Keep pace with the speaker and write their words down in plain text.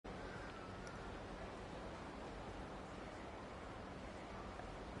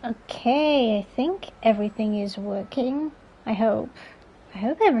Okay, I think everything is working. I hope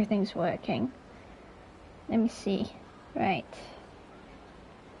everything's working. Let me see. Right.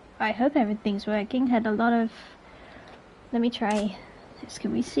 I hope everything's working. Had a lot of... Let me try this.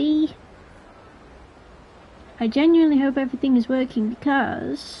 Can we see? I genuinely hope everything is working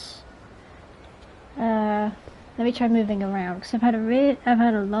because... let me try moving around because I've had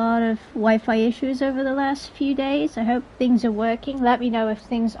a lot of Wi-Fi issues over the last few days. I hope things are working. Let me know if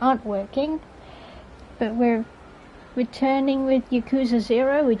things aren't working. But we're returning with Yakuza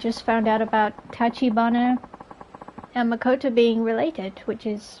 0. We just found out about Tachibana and Makoto being related,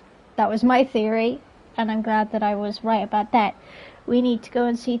 that was my theory, and I'm glad that I was right about that. We need to go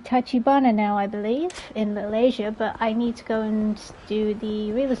and see Tachibana now, I believe, in Malaysia, but I need to go and do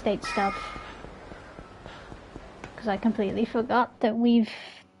the real estate stuff. Because I completely forgot that we've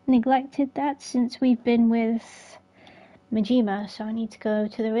neglected that since we've been with Majima, so I need to go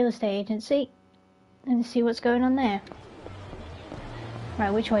to the real estate agency and see what's going on there.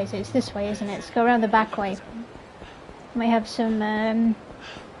 Right, which way is it? It's this way, isn't it? Let's go around the back way. Might have some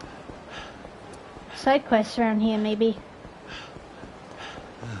side quests around here, maybe.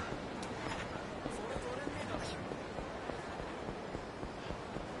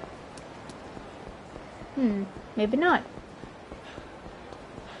 Maybe not.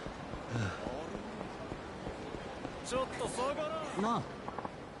 Oh,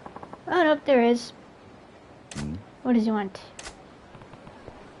 no, there is. What does he want?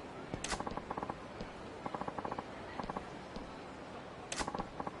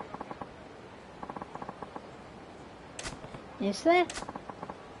 Is there?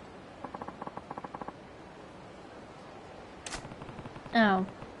 Oh.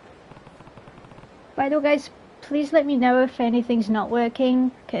 By the way, guys, please let me know if anything's not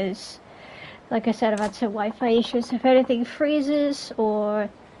working, because, like I said, I've had some Wi-Fi issues. If anything freezes, or,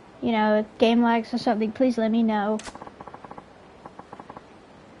 you know, game lags or something, please let me know.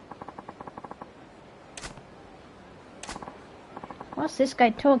 What's this guy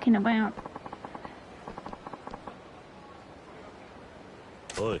talking about?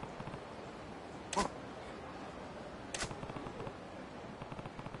 Oi.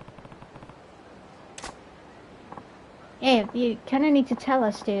 Hey, you kinda need to tell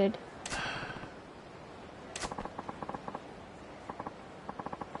us, dude.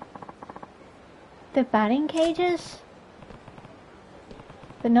 The batting cages?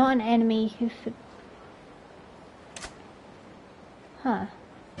 But not an enemy who... Huh.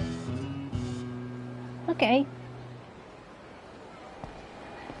 Okay.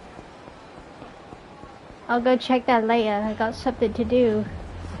 I'll go check that later. I got something to do.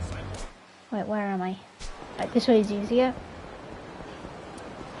 Wait, where am I? Right, this way is easier.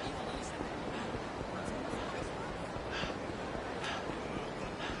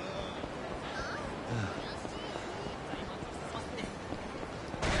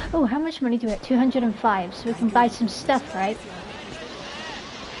 Oh, how much money do we have? 205, so we can buy some stuff, right?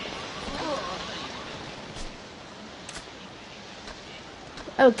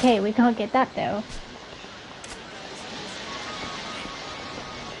 Okay, we can't get that though.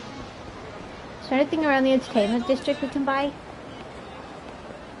 Is there anything around the entertainment district we can buy?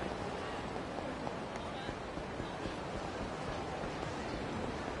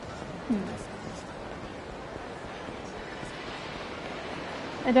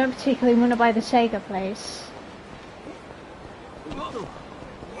 I don't particularly want to buy the Sega place.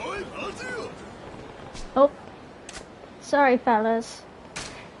 Oh, sorry fellas.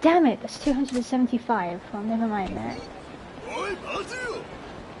 Damn it, that's 275. Well, never mind that.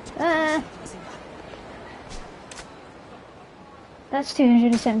 That's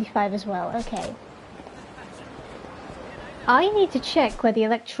 275 as well, okay. I need to check where the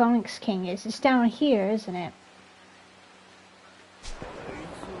Electronics King is. It's down here, isn't it?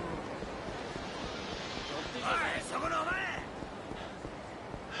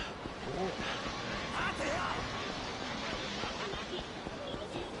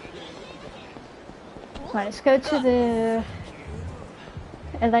 Right, let's go to the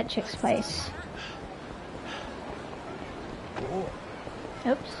electrics place.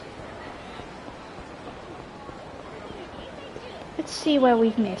 Oops. Let's see where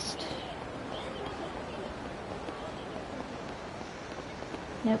we've missed.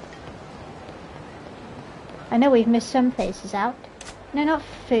 Nope. I know we've missed some places out. No, not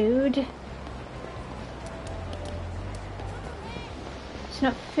food. It's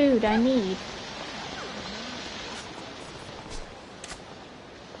not food I need.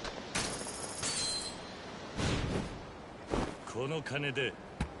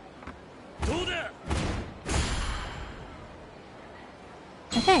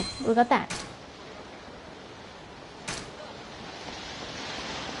 I Okay, we got that.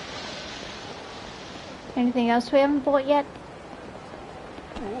 Anything else we haven't bought yet?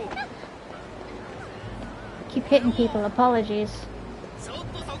 Keep hitting people, apologies.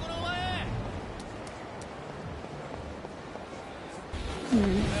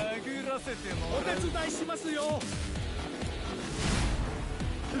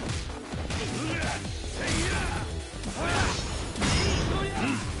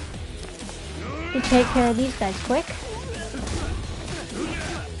 We take care of these guys quick.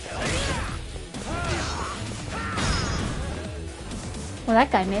 Well,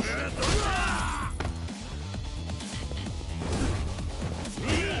 that guy missed.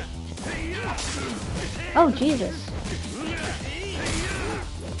 Oh, Jesus.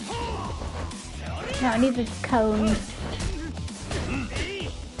 No, I need the cone.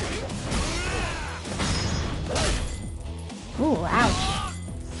 Ooh, ouch.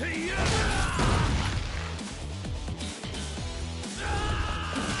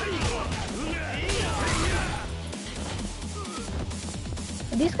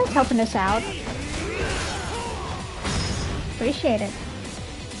 Are these guys helping us out? Appreciate it.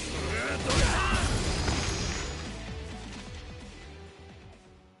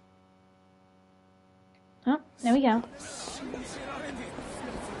 Oh, there we go.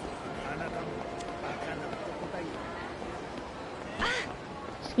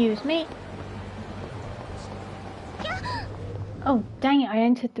 Excuse me. Oh, dang it, I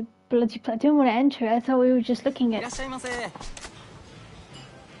entered the bloody place. I didn't want to enter it. I thought we were just looking at...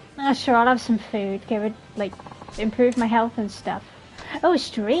 Oh, sure, I'll have some food. Get rid, like, improve my health and stuff. Oh, it's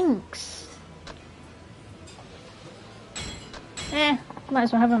drinks. Might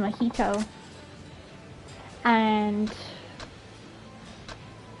as well have a mojito. And...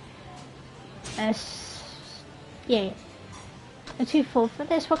 yeah. I'm too full for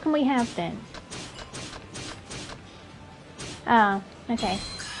this. What can we have then? Oh, okay.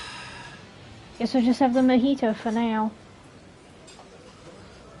 Guess we'll just have the mojito for now.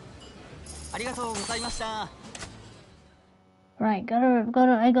 Right,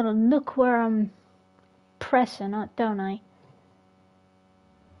 I gotta look where I'm pressing, don't I?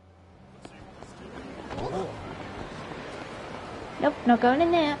 Nope, not going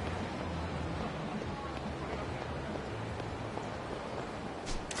in there.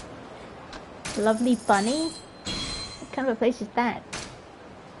 Lovely bunny? What kind of a place is that?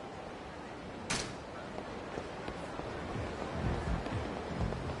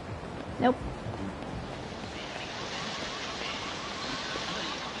 Nope.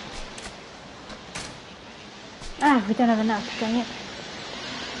 Ah, we don't have enough, dang it.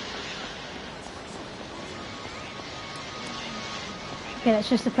 Okay, that's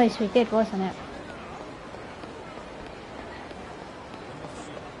just the place we did, wasn't it?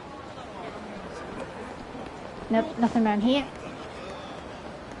 Nope, nothing around here.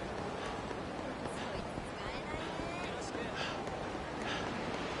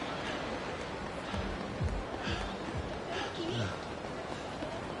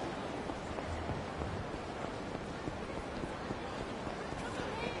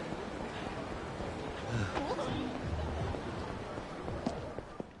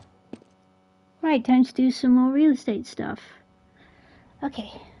 Right, time to do some more real estate stuff.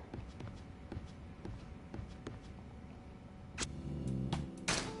 Okay.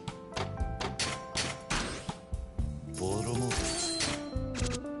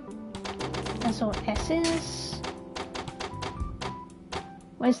 That's all S's.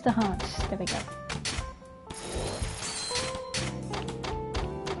 Where's the hearts? There we go.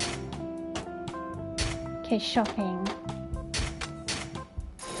 Okay, shopping.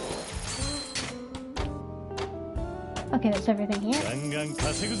 Okay, that's everything here.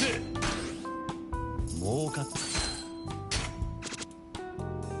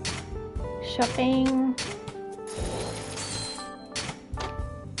 Shopping.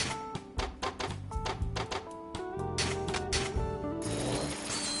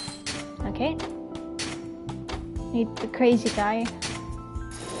 Okay. Need the crazy guy.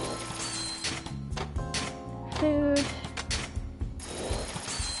 Food.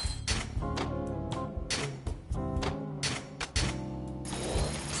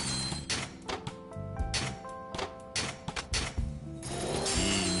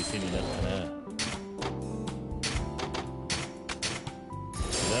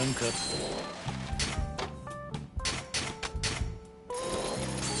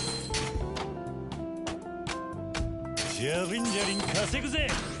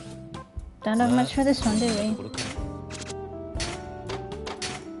 Don't have much for this one, do we?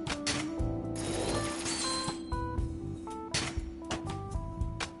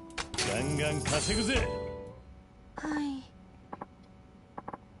 はい。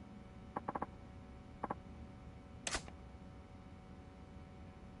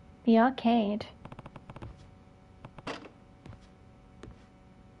 The arcade.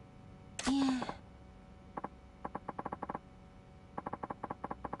 いえ。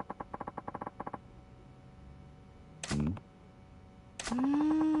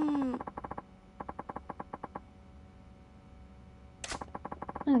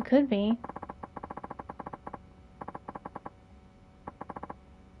It could be.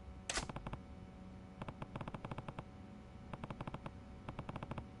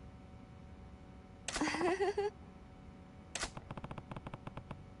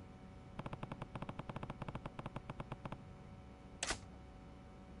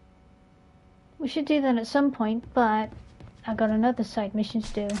 We should do that at some point, but I've got another side mission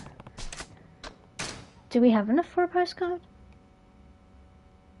to do. Do we have enough for a postcard?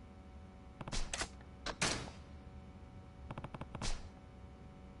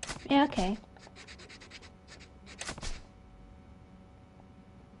 Yeah, okay.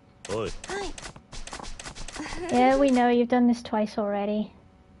 Oi. はい。 Yeah, we know you've done this twice already.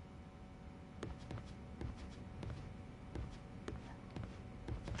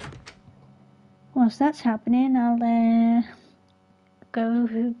 Whilst that's happening, I'll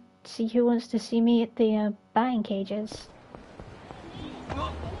go see who wants to see me at the batting cages.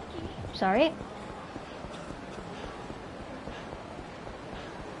 Sorry.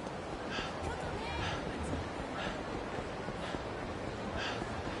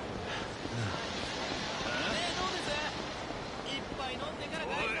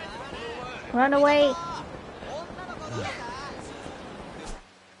 Run away!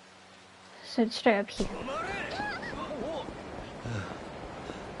 So it's straight up here.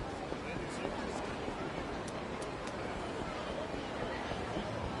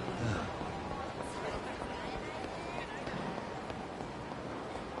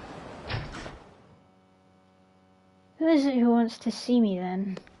 Who is it who wants to see me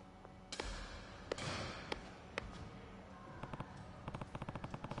then?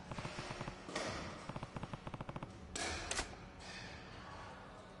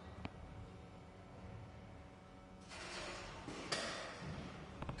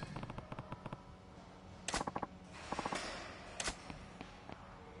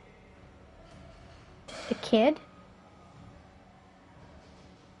 The kid?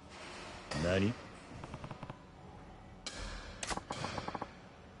 Nani?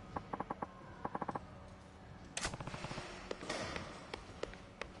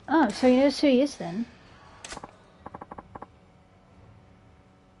 Oh, so he knows who he is then.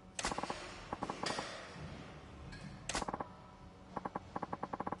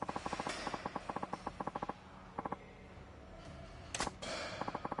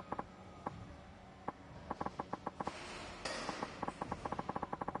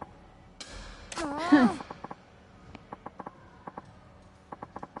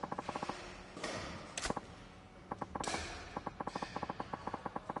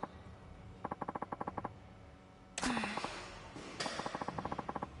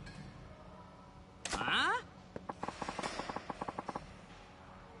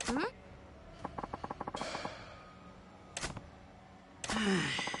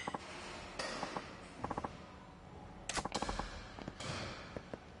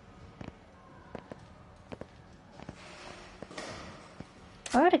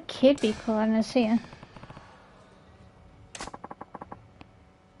 Why would a kid be cool on this here?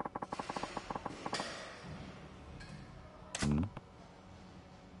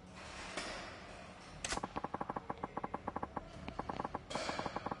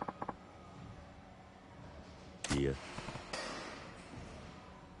 Yeah.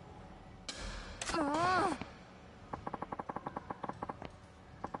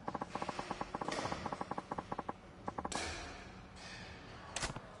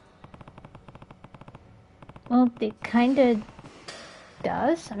 Well, it kinda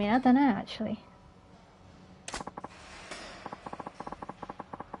does. I mean, I don't know actually.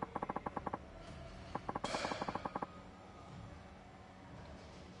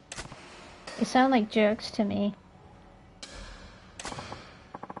 They sound like jerks to me.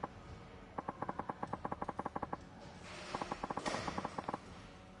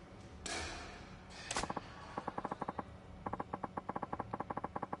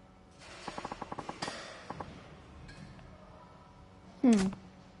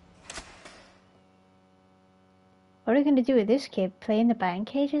 What are we gonna do with this kid? Play in the batting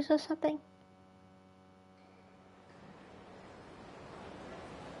cages or something?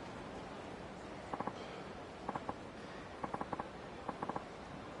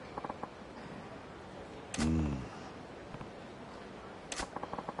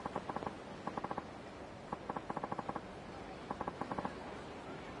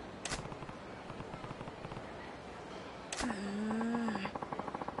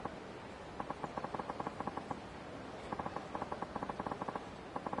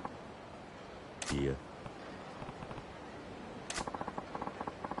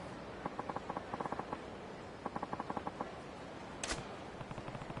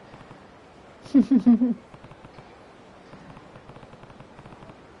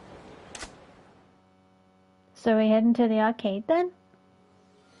 So we heading to the arcade then?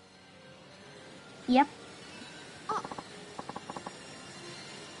 Yep.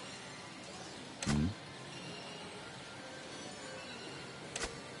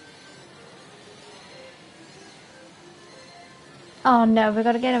 Oh no, we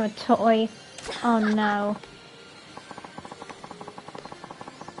gotta get him a toy. Oh no.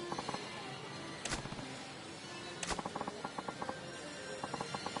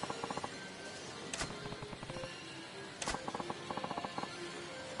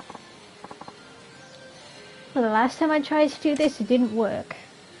 Well, the last time I tried to do this, it didn't work.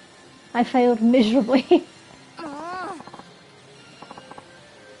 I failed miserably.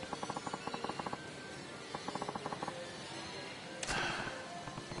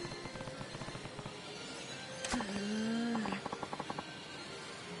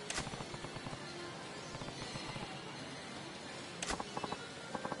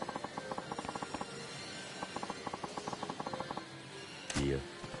 Yeah.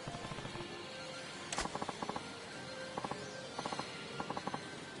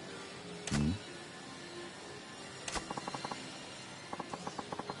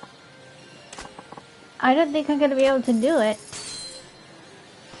 I don't think I'm gonna be able to do it.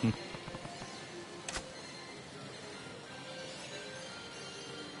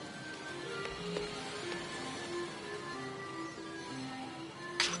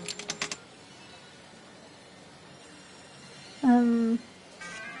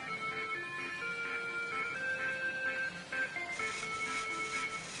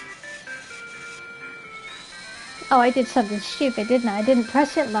 Oh, I did something stupid, didn't I? I didn't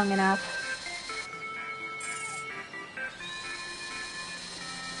press it long enough.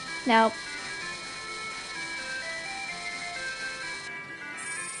 Nope.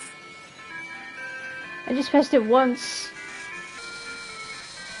 I just pressed it once.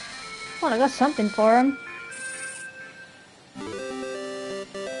 Well, I got something for him.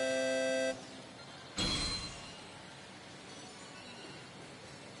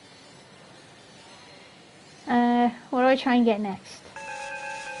 What do I try and get next?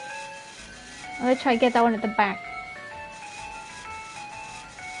 I'm gonna try and get that one at the back.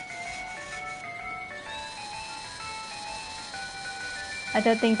 I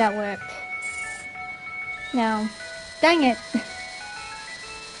don't think that worked. No. Dang it!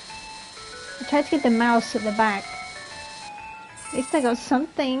 I tried to get the mouse at the back. At least I got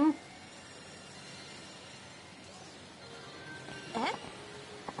something.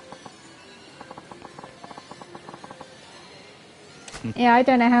 Yeah, I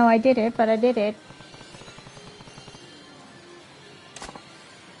don't know how I did it, but I did it.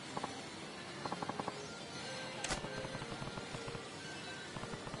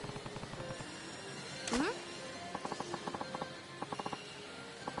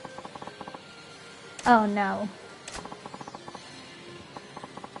 Oh no.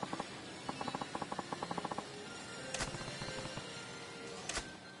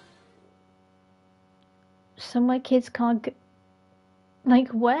 Some of my kids can't go. Like,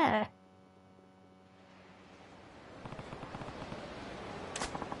 where?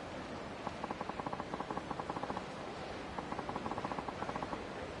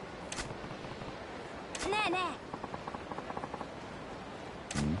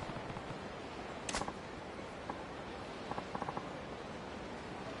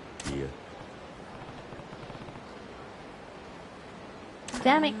 Yeah.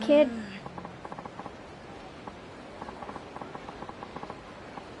 Damn it, kid.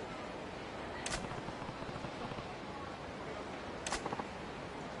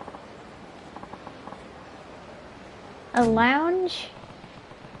 A lounge?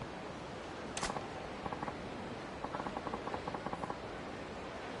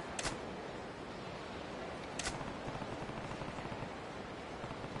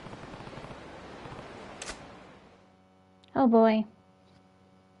 Oh boy.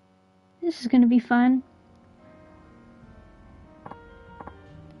 This is gonna be fun.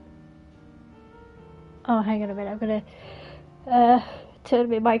 Oh, hang on a minute. I'm gonna turn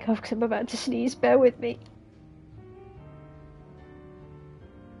my mic off because I'm about to sneeze. Bear with me.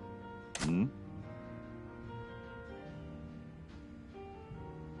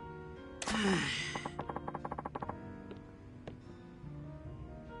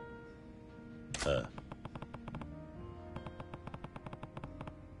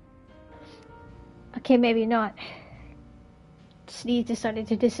 Okay, maybe not. Sneeze decided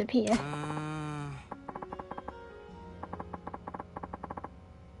to disappear.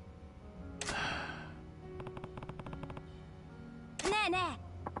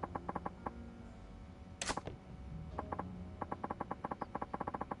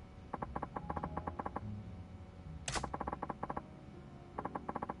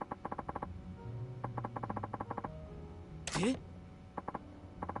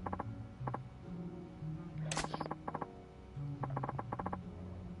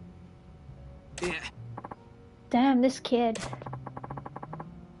 Damn, this kid.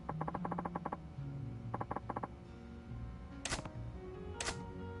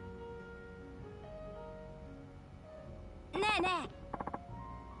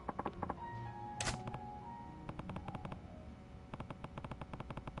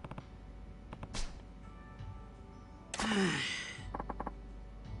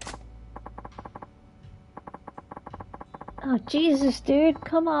 Oh, Jesus, dude,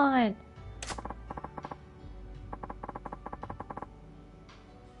 come on.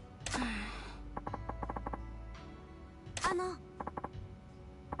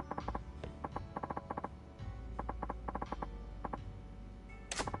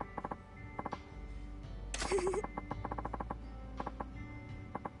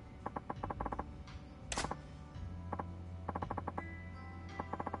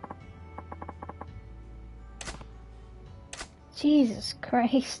 Jesus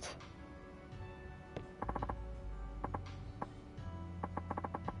Christ.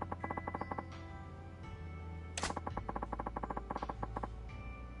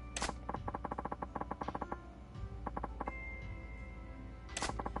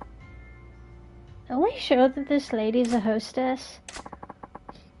 Are we sure that this lady's a hostess?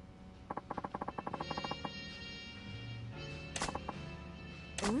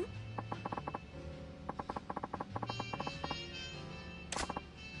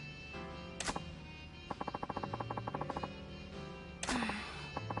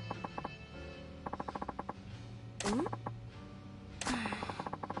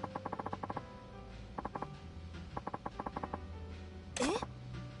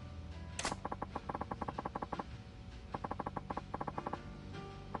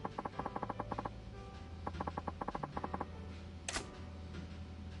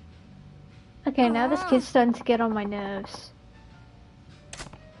 Okay, now this kid's starting to get on my nerves.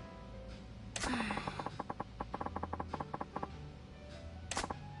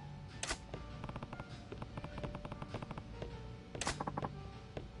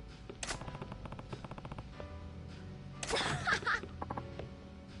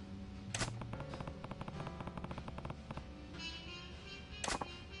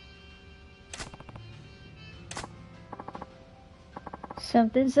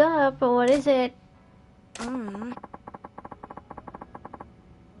 Something's up, but what is it?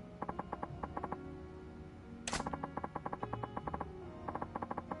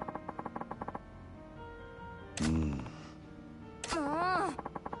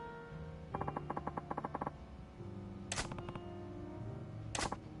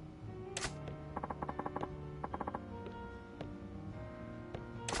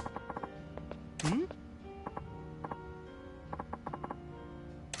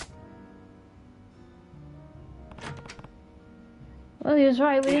 Well, he was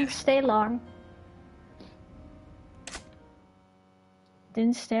right, we didn't stay long.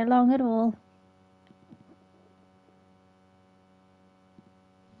 Didn't stay long at all.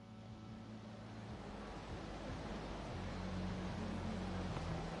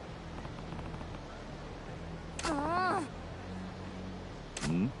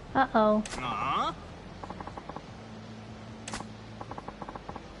 Uh-oh.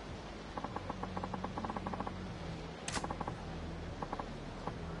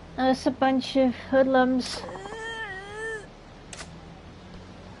 It's a bunch of hoodlums.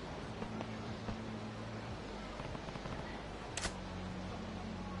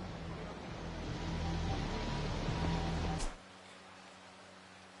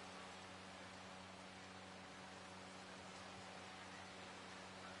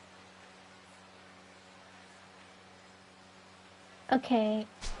 Okay.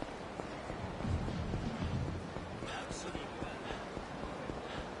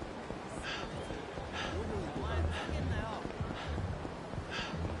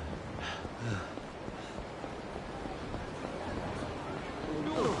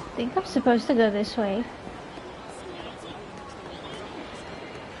 I think I'm supposed to go this way.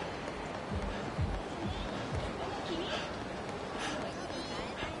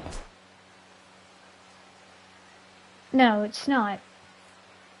 No, it's not.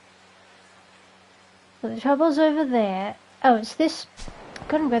 Well, the trouble's over there. Oh, it's this.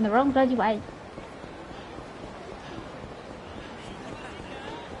 God, I'm going the wrong bloody way.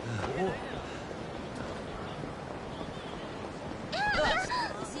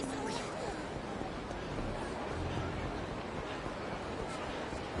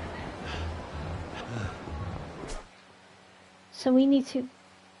 So we need to...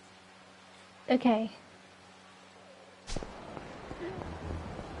 Okay.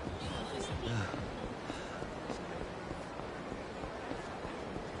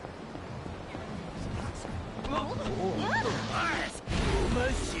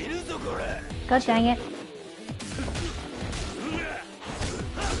 God dang it.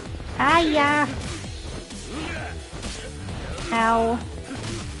 Ah, yeah. Ow.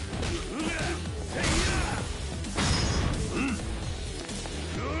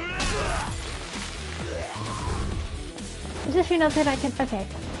 Is this not that I can... Okay.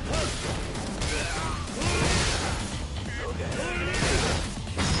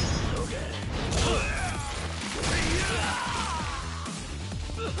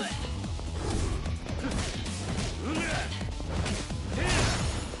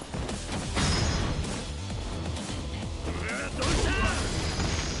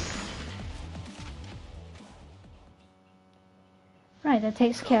 Right, that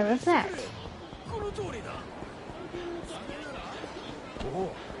takes care of that.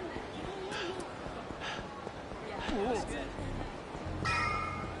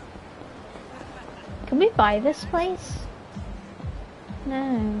 Can we buy this place?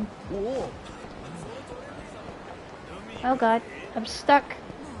 No. Oh god, I'm stuck.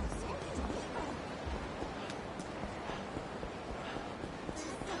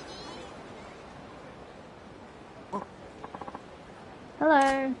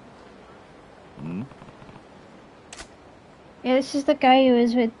 Hello. Yeah, this is the guy who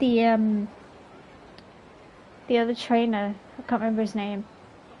was with the other trainer. I can't remember his name.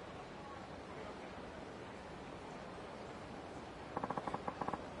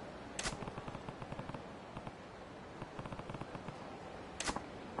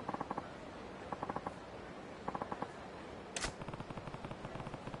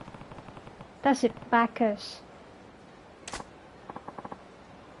 That's it, Bacchus.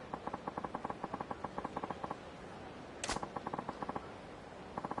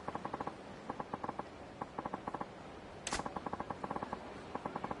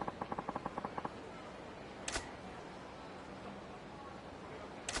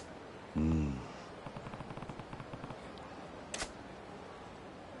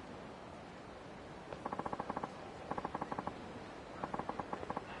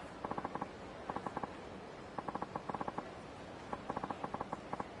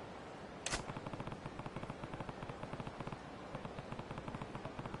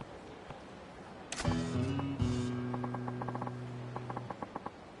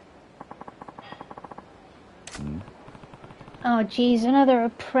 Oh geez, another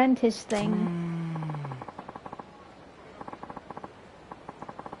apprentice thing.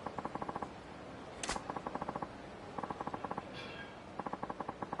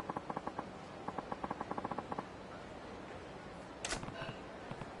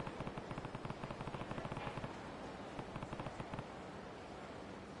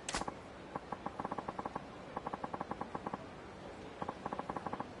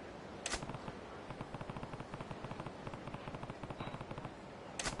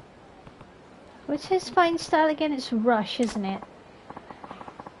 What's his fine style again? It's Rush, isn't it?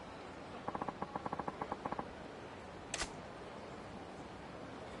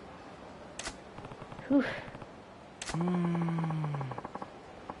 Oof.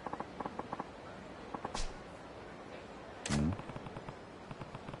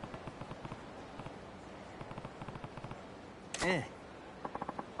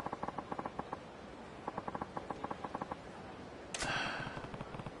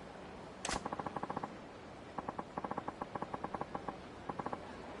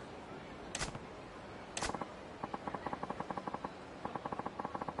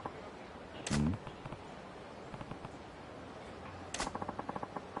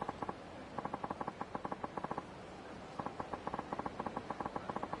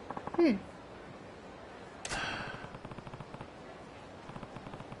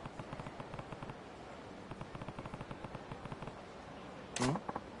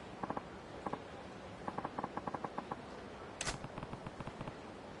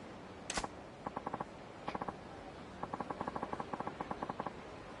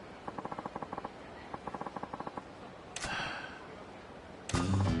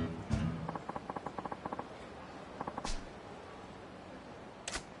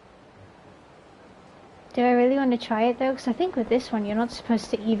 Do I really want to try it though? Because I think with this one you're not supposed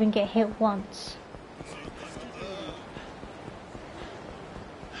to even get hit once.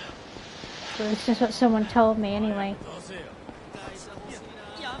 Well, it's just what someone told me anyway.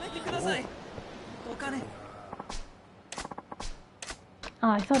 Oh,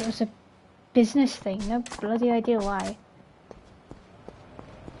 I thought it was a business thing. No bloody idea why.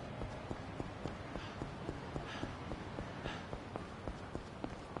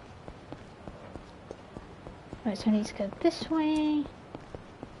 Right, so I need to go this way.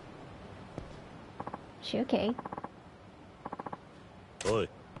 Is she okay? Oi.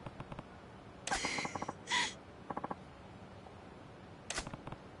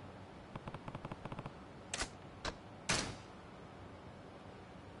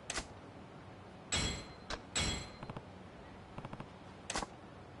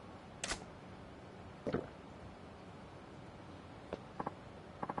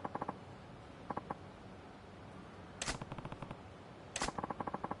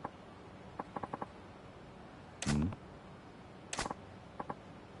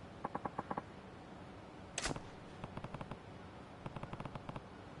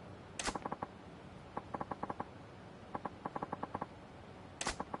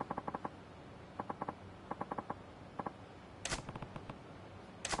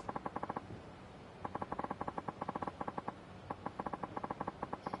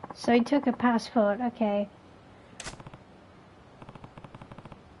 So he took a passport, okay.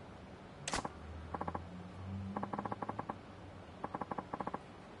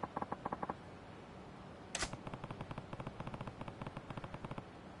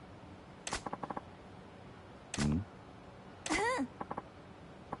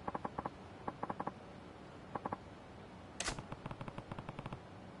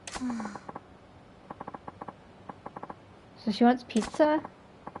 So she wants pizza?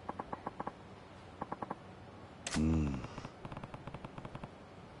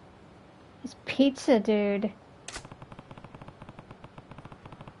 It's pizza, dude.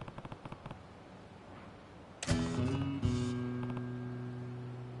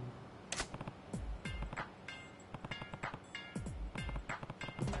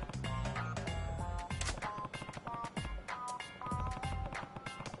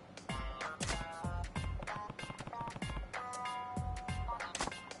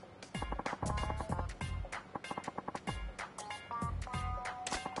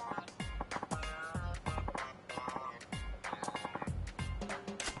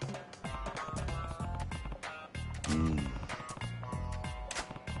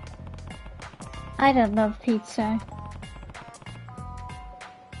 I don't love pizza.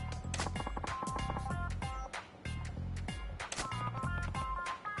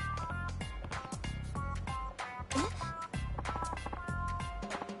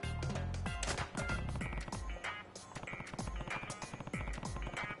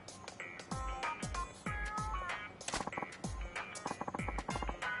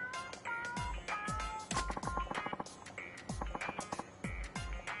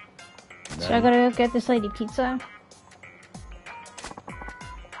 So I gotta go get this lady pizza.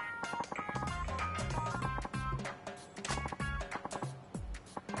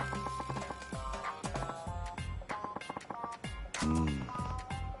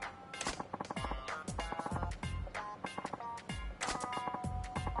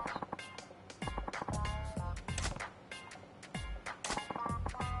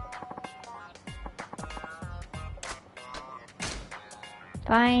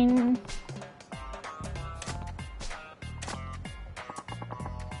 Fine.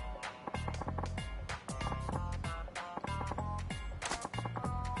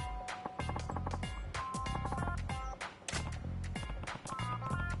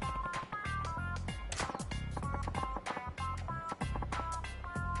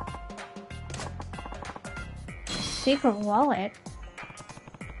 Secret wallet.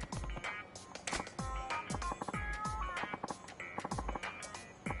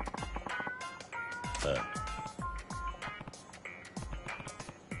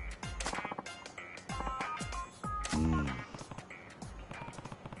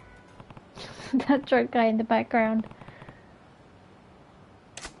 That drunk guy in the background.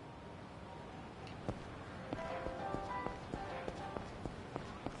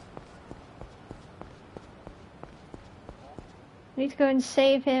 I need to go and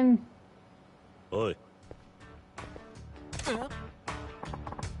save him. Oi. Huh?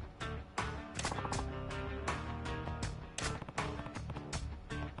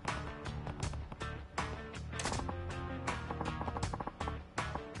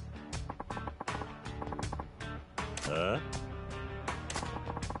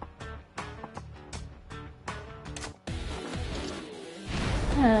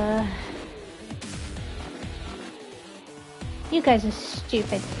 You guys are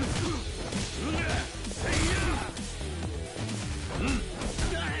stupid.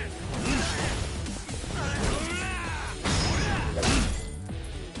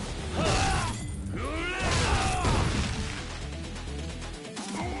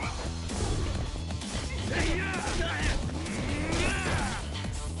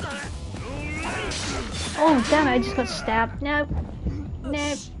 Oh damn it, I just got stabbed. Nope.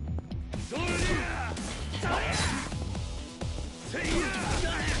 Nope.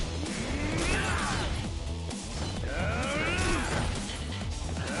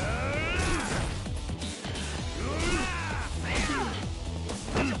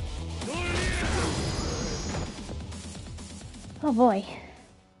 Oh boy.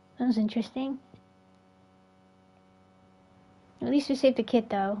 That was interesting. At least we saved the kid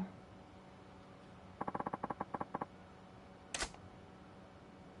though.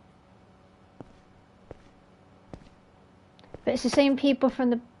 But it's the same people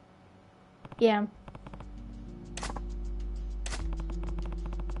from the... Yeah.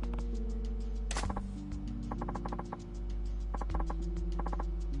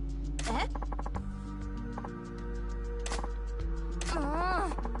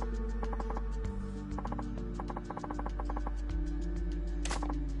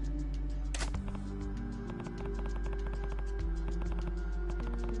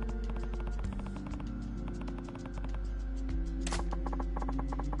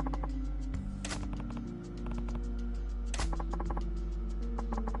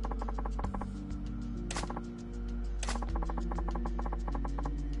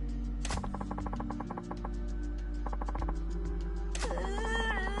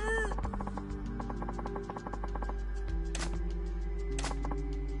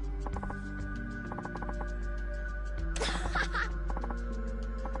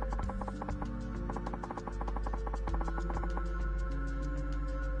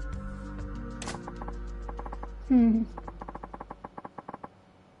 Hmm.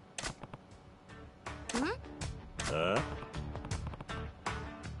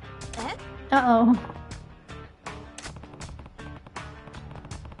 Uh-oh.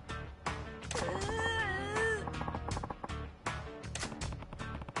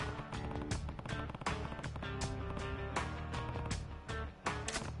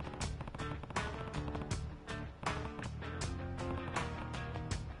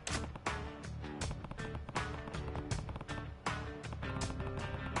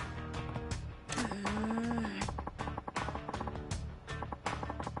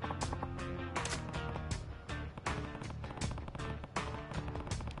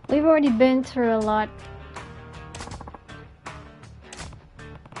 We've already been through a lot.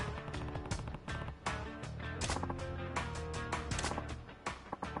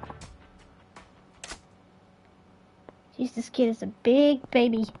 Jeez, this kid is a big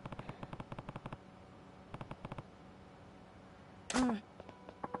baby.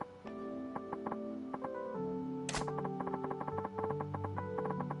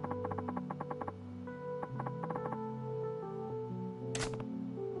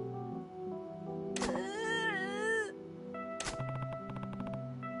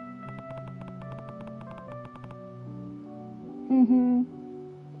 Mm-hmm.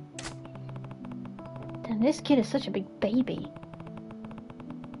 Damn, this kid is such a big baby.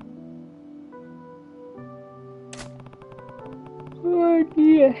 Oh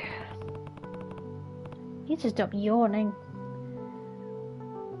dear. You need to stop yawning.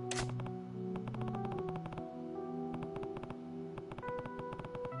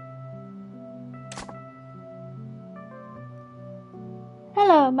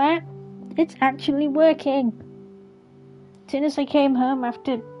 Hello, Matt. It's actually working. As soon as I came home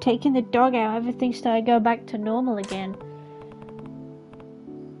after taking the dog out, everything started to go back to normal again.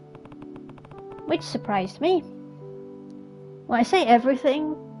 Which surprised me. When I say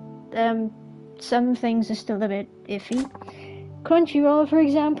everything, some things are still a bit iffy. Crunchyroll, for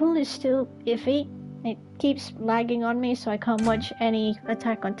example, is still iffy. It keeps lagging on me, so I can't watch any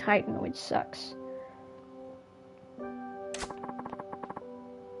Attack on Titan, which sucks.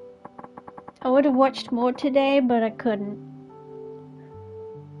 I would have watched more today, but I couldn't.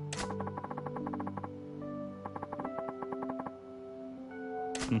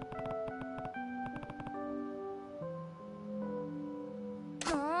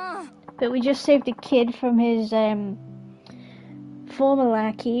 But we just saved a kid from his former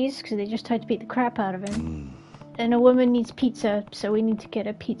lackeys because they just tried to beat the crap out of him. And a woman needs pizza, so we need to get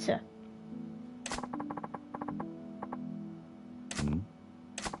her pizza.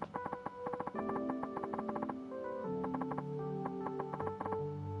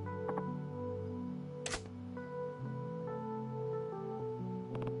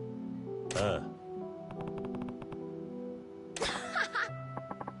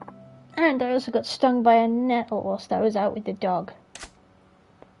 And I also got stung by a nettle whilst I was out with the dog.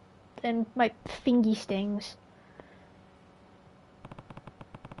 And my fingy stings.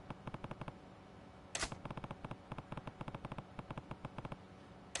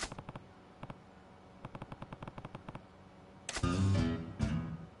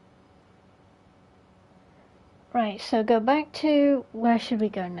 Right, so go back to... where should we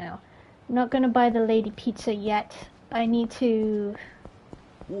go now? I'm not gonna buy the lady pizza yet. I need to...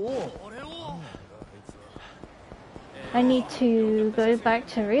 go back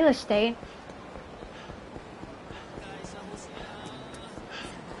to real estate.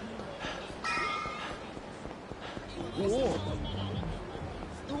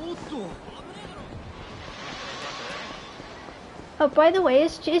 Oh, by the way,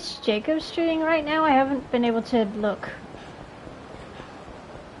 is Jacob streaming right now? I haven't been able to look.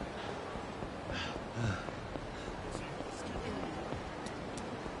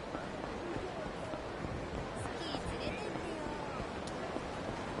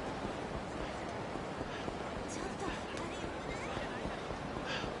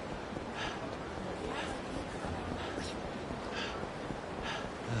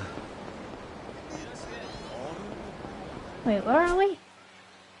 Wait, where are we?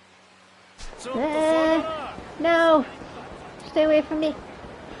 No! Stay away from me.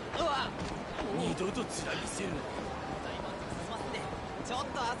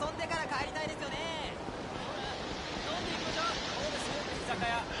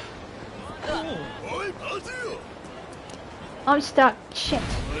 I'm stuck. Shit.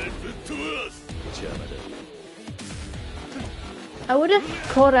 I would have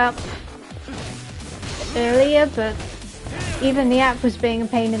caught up earlier, but even the app was being a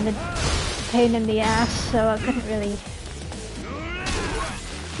pain in the ass, so I couldn't really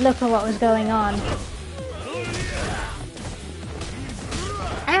look at what was going on.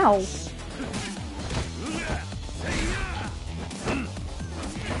 Ow!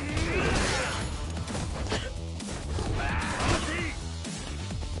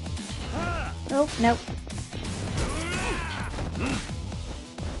 Oh, nope.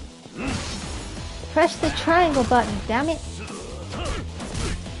 Press the triangle button, damn it.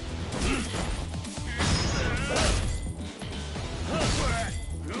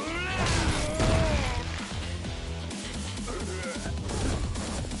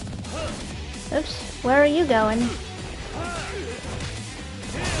 Oops, where are you going?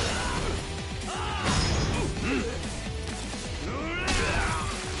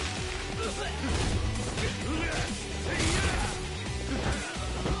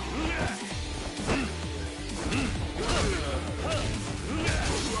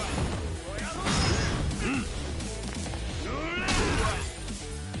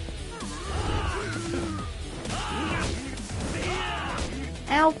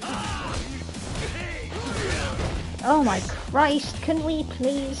 Ow! Oh my Christ, can we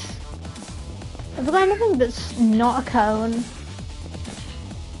please? Have I got anything that's not a cone?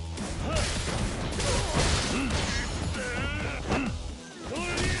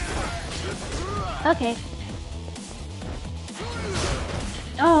 Okay.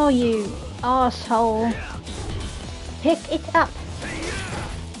 Oh, you asshole. Pick it up.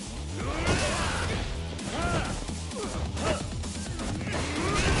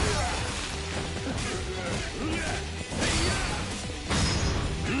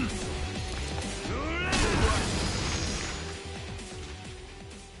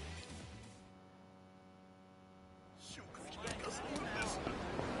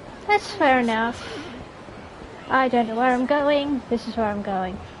 That's fair enough. I don't know where I'm going. This is where I'm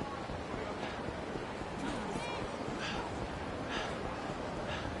going.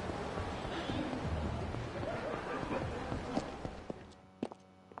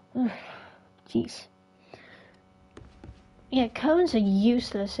 Jeez. Yeah, cones are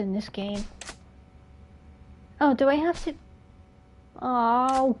useless in this game. Oh, do I have to...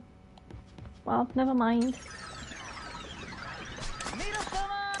 Oh. Well, never mind.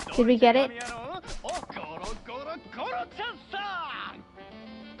 Did we get it?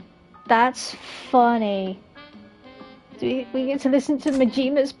 That's funny. We get to listen to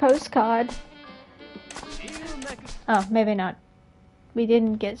Majima's postcard. Oh, maybe not. We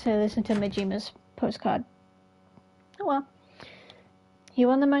didn't get to listen to Majima's postcard. Oh well. He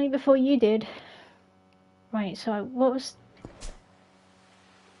won the money before you did. Right, so what was...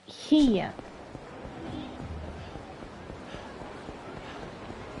 Here.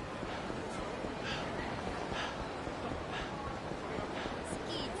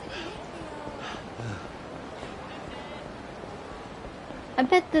 I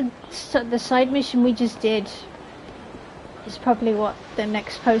bet the side mission we just did is probably what the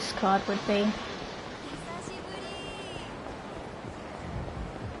next postcard would be.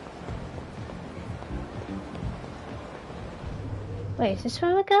 Wait, is this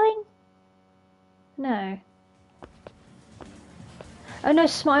where we're going? No. Oh no,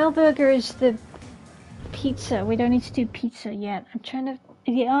 Smile Burger is the pizza. We don't need to do pizza yet. I'm trying to...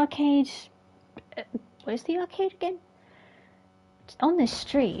 The arcade... where's the arcade again? It's on this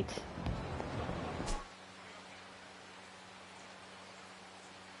street.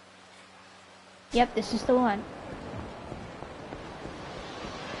 Yep, this is the one.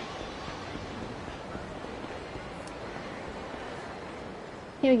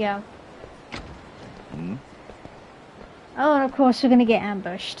 Here we go. Oh, and of course we're gonna get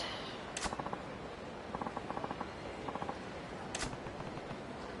ambushed.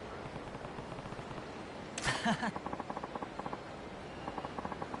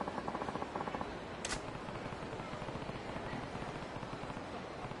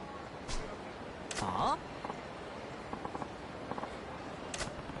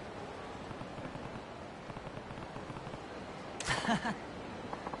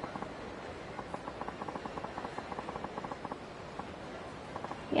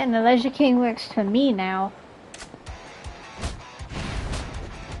 Yeah, and the Leisure King works for me now.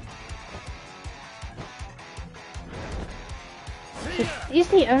 So he's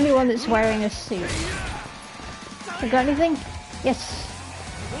the only one that's wearing a suit. You got anything? Yes.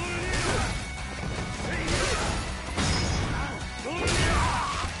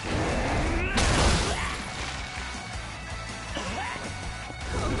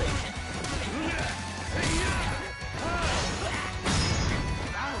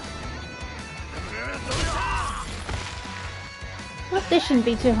 Well, this shouldn't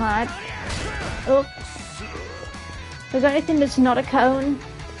be too hard. Oh. We got anything that's not a cone?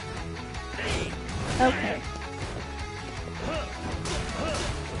 Okay.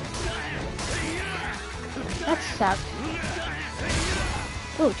 That sucked.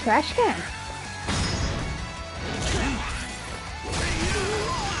 Ooh, trash can.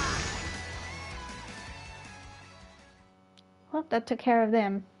 Well, that took care of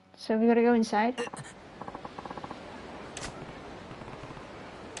them. So we gotta go inside.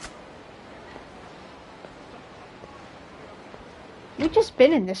 We've just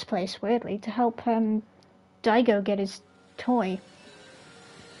been in this place, weirdly, to help Daigo get his toy.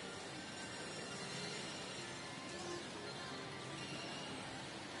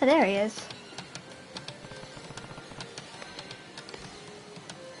 Oh, there he is.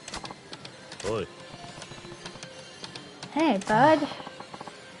 Oi. Hey, bud.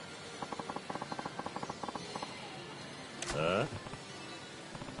 Huh?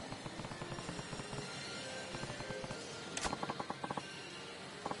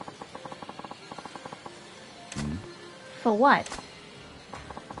 For what?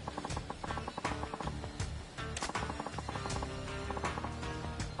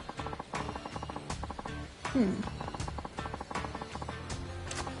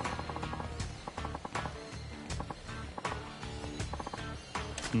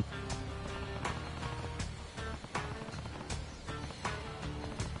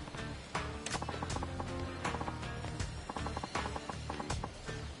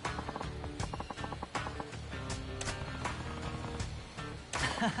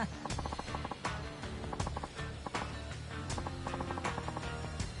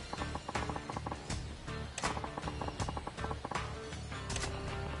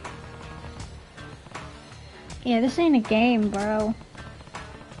 Yeah, this ain't a game, bro.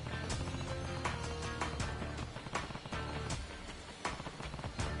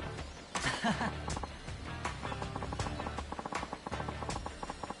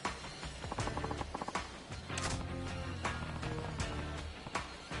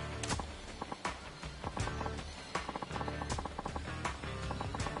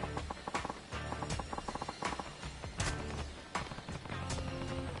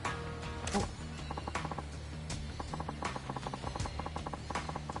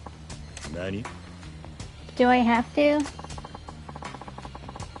 Nani? Do I have to?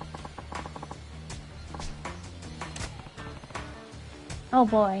 Oh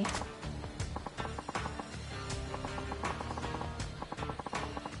boy.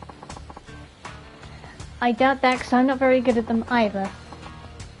 I doubt that because I'm not very good at them either.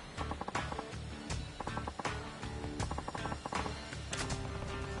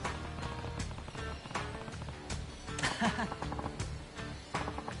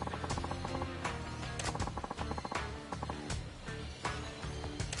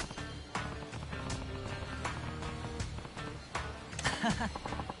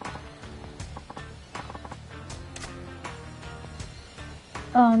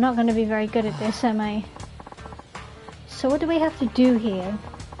 Oh, I'm not going to be very good at this, am I? So what do we have to do here?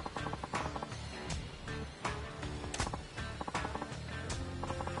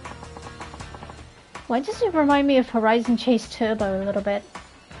 Why does it remind me of Horizon Chase Turbo a little bit?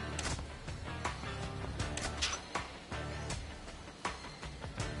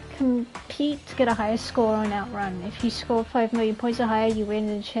 Compete to get a higher score on Outrun. If you score 5 million points or higher, you win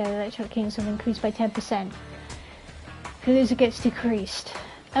and share the Electronic Kingdom increased by 10%. If you lose, it gets decreased.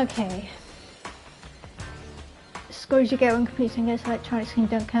 Okay. Scores you get when completing this Electronic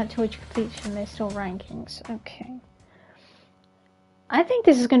Kingdom don't count towards your completion list or rankings. Okay. I think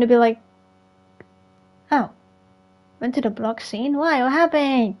this is going to be like... Oh. Went to the block scene? Why? What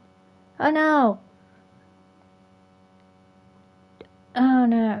happened? Oh no. Oh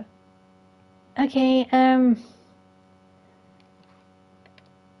no. Okay,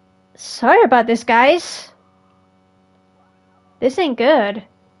 sorry about this, guys. This ain't good.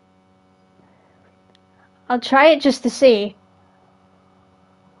 I'll try it just to see.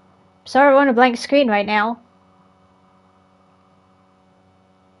 Sorry, we're on a blank screen right now.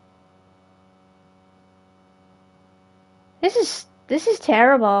 This is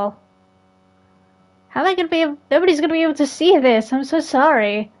terrible. How am I gonna be able... Nobody's gonna be able to see this. I'm so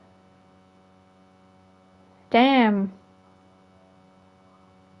sorry. Damn.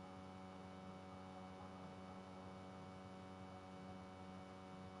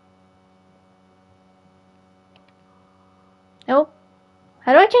 Nope.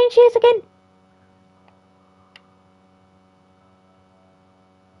 How do I change these again?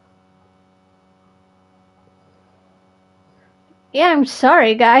 Yeah, I'm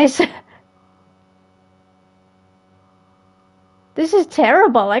sorry, guys. This is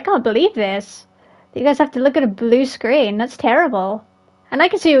terrible. I can't believe this. You guys have to look at a blue screen. That's terrible. And I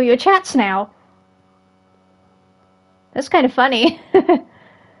can see all your chats now. That's kind of funny.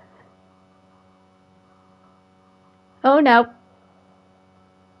 Oh no.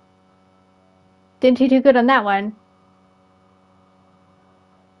 Didn't he do good on that one?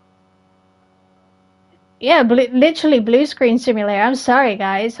 Yeah, literally blue screen simulator. I'm sorry,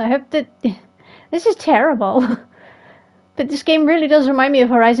 guys. I hope that... This is terrible. But this game really does remind me of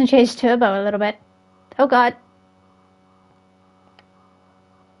Horizon Chase Turbo a little bit. Oh god.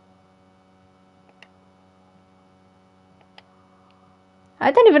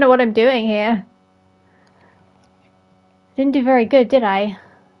 I don't even know what I'm doing here. Didn't do very good, did I?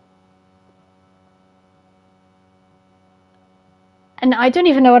 And I don't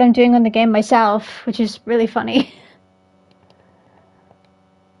even know what I'm doing on the game myself, which is really funny.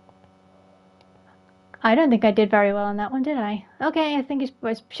 I don't think I did very well on that one, did I? Okay, I think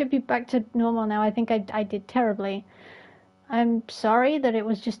it should be back to normal now. I think I did terribly. I'm sorry that it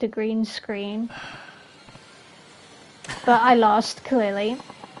was just a green screen. But I lost, clearly.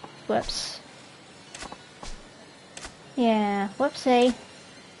 Whoops. Yeah, whoopsie.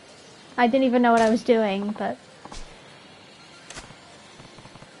 I didn't even know what I was doing, but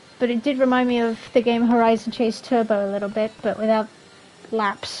it did remind me of the game Horizon Chase Turbo a little bit, but without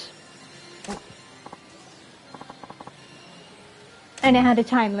laps. And it had a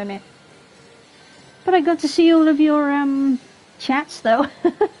time limit. But I got to see all of your chats though.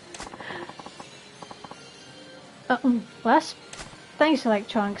 Well, thanks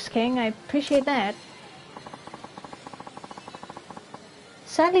Electronics King, I appreciate that.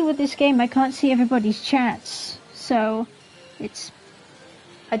 Sadly with this game I can't see everybody's chats, so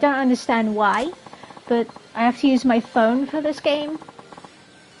I don't understand why, but I have to use my phone for this game,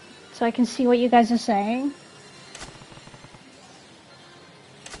 so I can see what you guys are saying.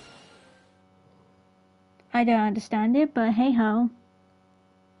 I don't understand it, but hey ho.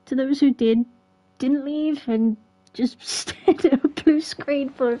 To those who didn't leave and just stared at a blue screen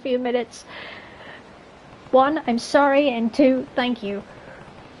for a few minutes. 1, I'm sorry, and 2, thank you.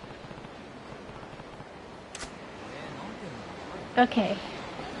 Okay.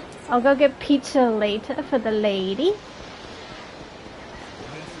 I'll go get pizza later for the lady.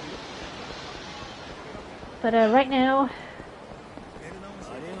 But right now...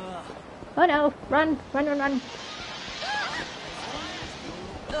 Oh no! Run! Run, run, run!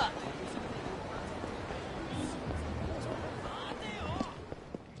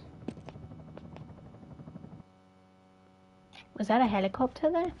 Was that a helicopter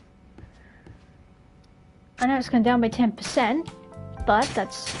there? I know it's gone down by 10%, but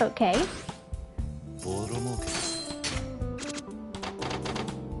that's okay. What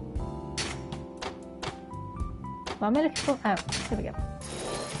am I looking for? Oh, here we go.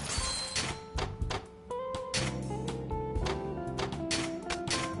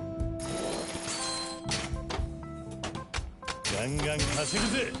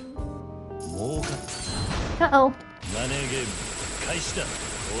 Uh-oh. マネーゲーム開始だ。こ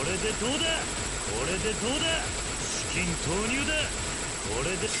れでどうだ。これでどうだ。資金投入だ。こ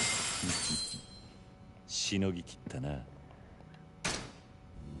れでしのぎきったな。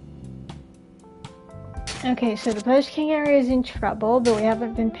 Okay, so the Post King area is in trouble, but we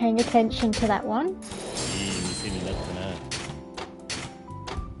haven't been paying attention to that one. いい店になったな。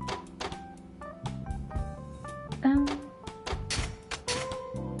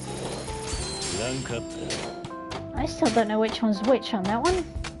ランクアップだ。 I still don't know which one's which on that one. いい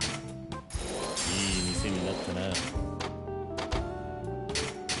店になったな。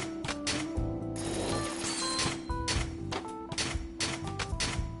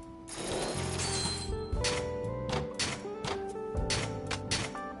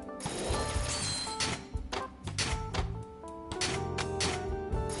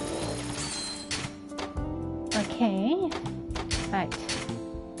 Okay. Right.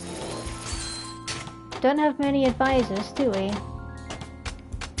 Don't have many advisors, do we?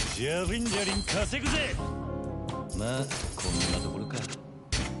 ジャリンジャリン稼ぐぜ。まあこんなところか。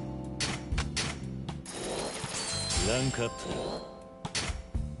ランクアップだ。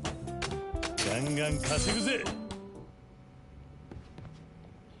ガンガン稼ぐぜ。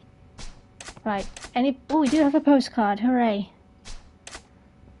 Right. Oh, we do have a postcard. Hooray.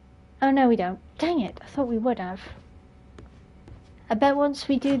 Oh, no, we don't. Dang it. I thought we would have. I bet once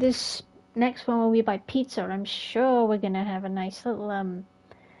we do this next one when we buy pizza, I'm sure we're going to have a nice little,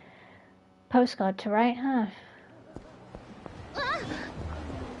 postcard to write, huh?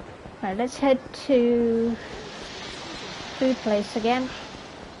 Right, let's head to food place again.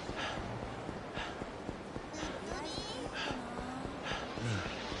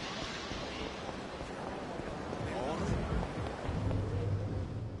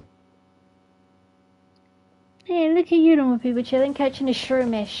 Hey, look at you, normal people chilling, catching a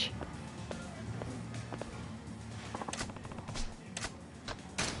shroomish.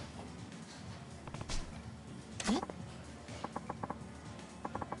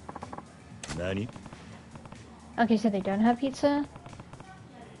 何? Okay, so they don't have pizza?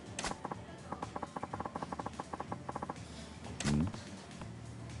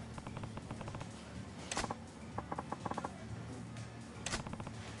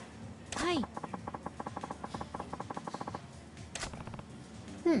 Hi.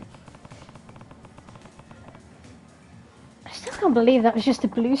 I still can't believe that was just a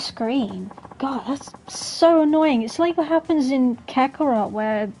blue screen. God, that's so annoying. It's like what happens in Kakarot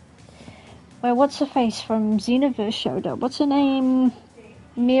where what's her face from Xenoverse showed up. What's her name?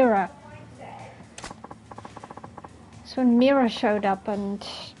 Mira. So when Mira showed up and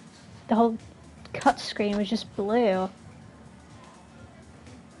the whole cut screen was just blue.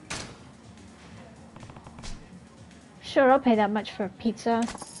 Sure, I'll pay that much for a pizza.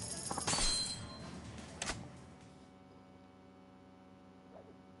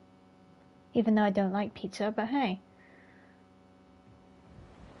 Even though I don't like pizza, but hey.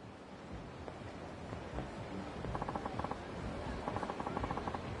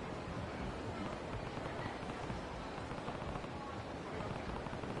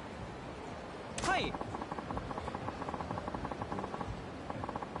 Hi.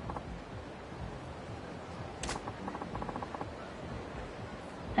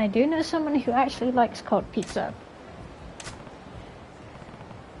 I do know someone who actually likes cold pizza.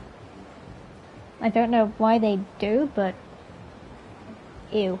 I don't know why they do, but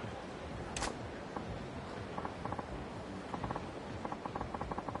ew.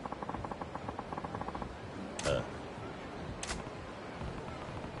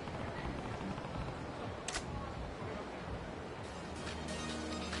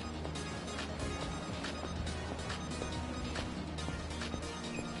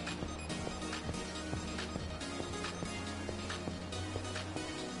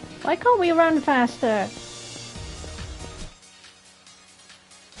 Why can't we run faster?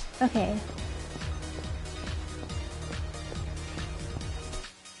 Okay.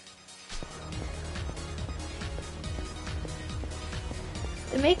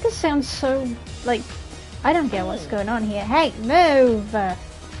 They make us sound so, like, I don't get what's going on here. Hey, move!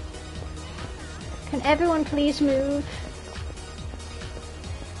 Can everyone please move?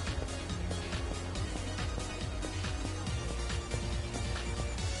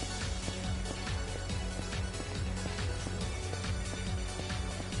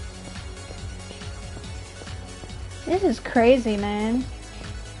 This is crazy, man.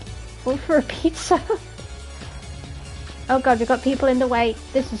 All for a pizza? Oh god, we've got people in the way.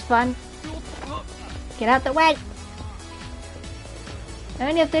 This is fun. Get out the way! I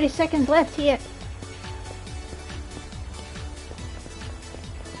only have 30 seconds left here.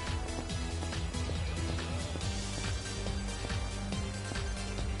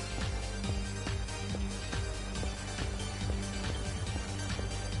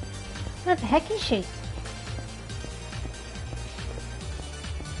 What the heck is she?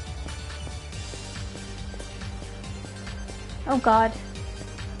 Oh god.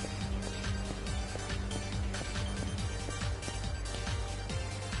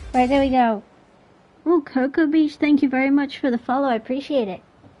 Right, there we go. Oh, Cocoa Beach, thank you very much for the follow. I appreciate it.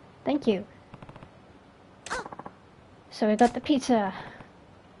 Thank you. So we got the pizza.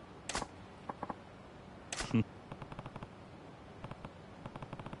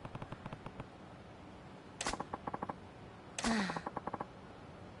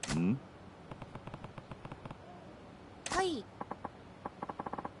 Hi.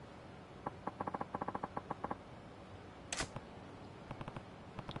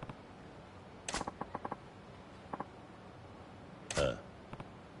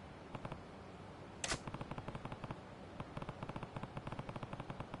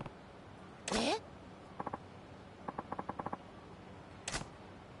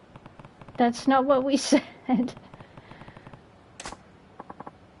 That's not what we said.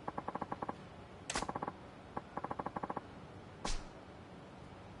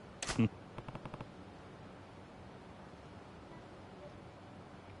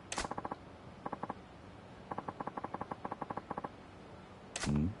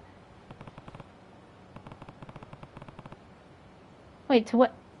 Wait, to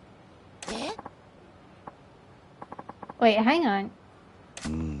what? Wait, hang on.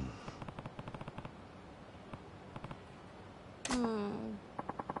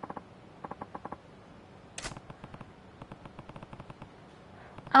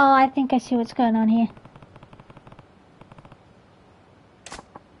 Oh, I think I see what's going on here.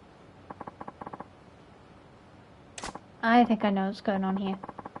 I think I know what's going on here.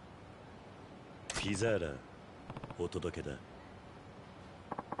 ピザーラお届けだ。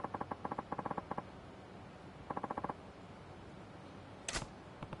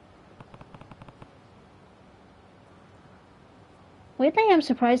Weirdly, I'm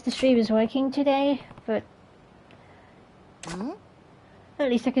surprised the stream is working today, but at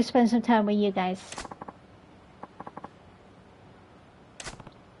least I can spend some time with you guys.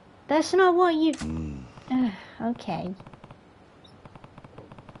 That's not what you... okay.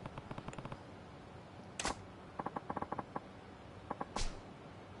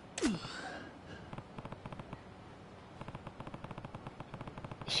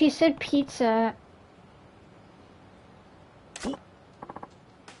 She said pizza.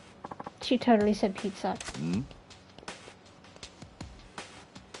 She totally said pizza.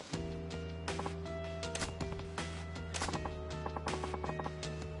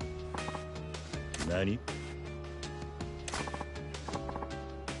 Nani?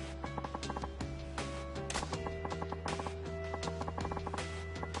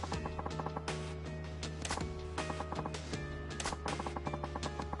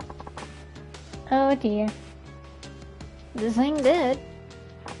 Oh dear. This ain't good.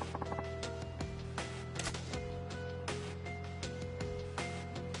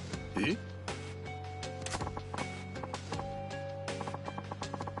 Eh?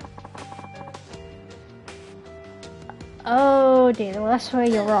 Oh dear, well that's where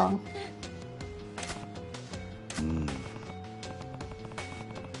you're wrong.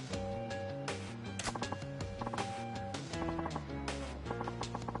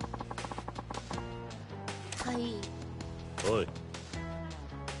 Oi.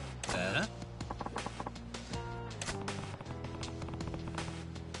 Yeah.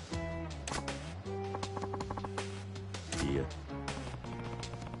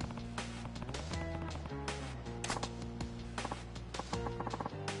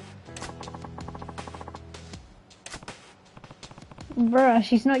 Bruh,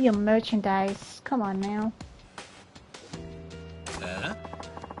 she's not your merchandise. Come on now.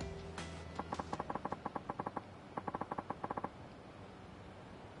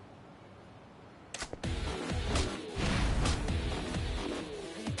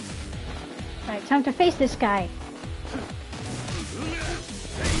 Alright, time to face this guy.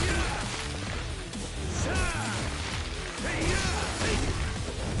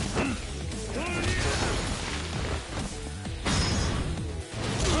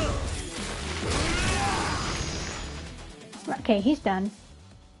 Okay, he's done.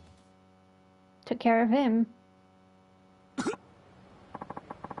 Took care of him.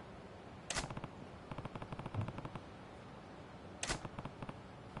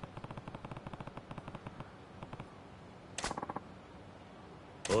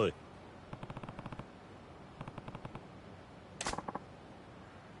 Oi.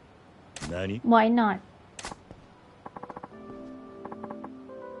 Nani? Why not?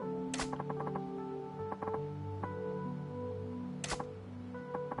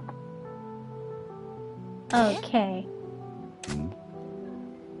 Okay.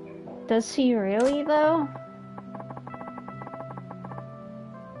 Does he really, though?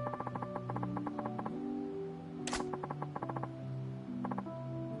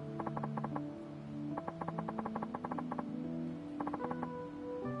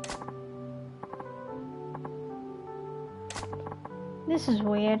 This is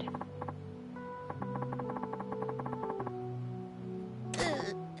weird.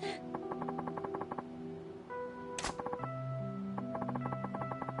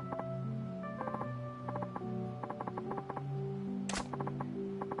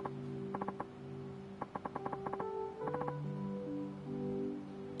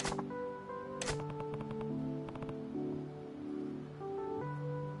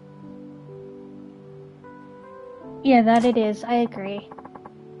 Yeah, that it is. I agree.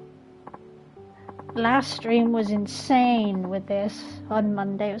 Last stream was insane with this on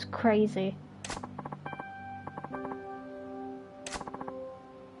Monday. It was crazy.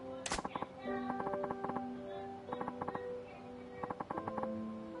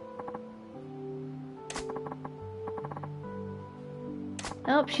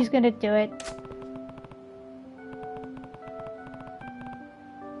 Oh, she's gonna do it.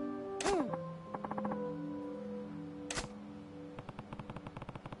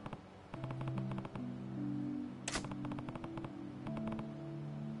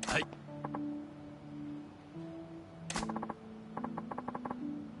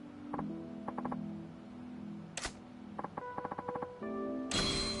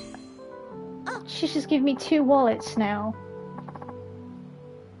 She just give me 2 wallets now.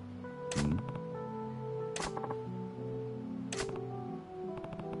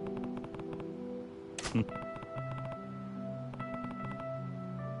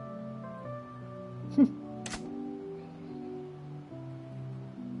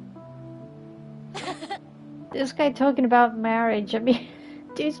 This guy talking about marriage. I mean,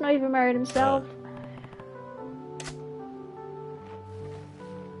 dude's not even married himself.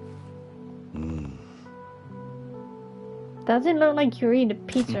 Doesn't look like you're eating a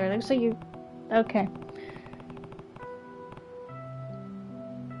pizza. It looks like you... Okay.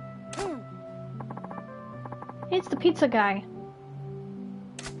 It's the pizza guy.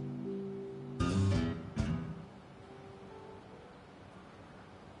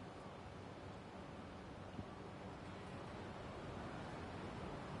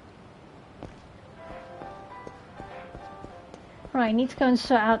 Right, I need to go and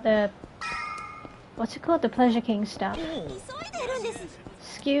sort out the... What's it called? The Pleasure King stuff.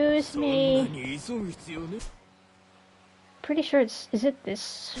 Excuse me. Pretty sure it's... Is it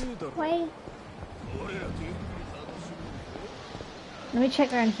this way? Let me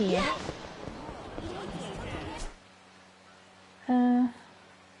check around here.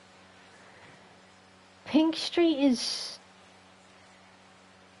 Pink Street is...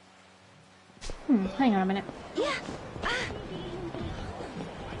 hang on a minute.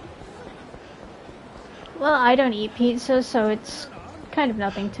 Well, I don't eat pizza, so it's kind of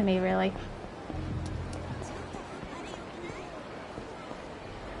nothing to me, really.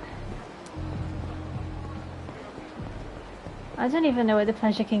 I don't even know what the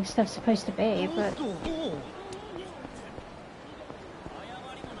Pleasure King stuff's supposed to be, but...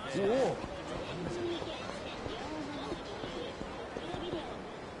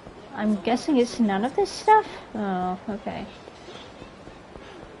 I'm guessing it's none of this stuff? Oh, okay.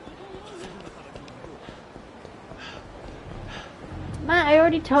 Man, I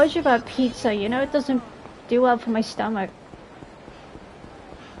already told you about pizza. You know it doesn't do well for my stomach.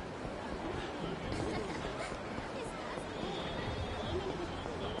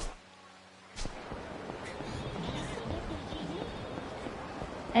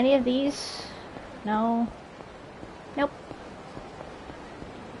 Any of these? No. Nope.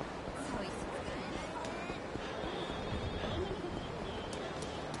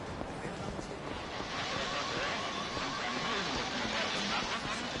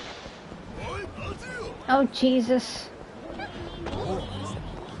 Oh, Jesus.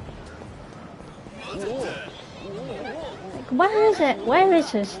 Where is it? Where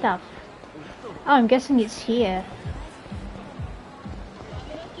is his stuff? Oh, I'm guessing it's here.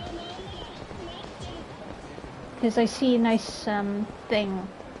 Because I see a nice, thing.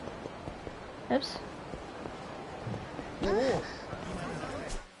 Oops.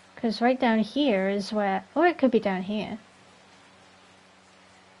 Because right down here is where... Or it could be down here.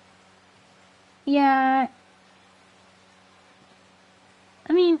 Yeah.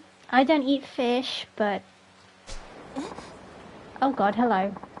 I mean, I don't eat fish, but... Oh god,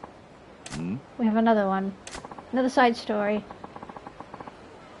 hello. We have another one. Another side story.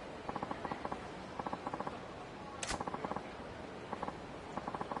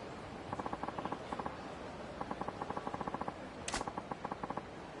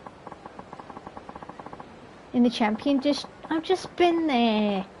 In the champion dish... I've just been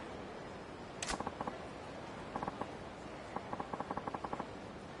there.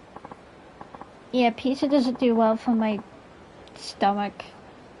 Yeah, pizza doesn't do well for my stomach.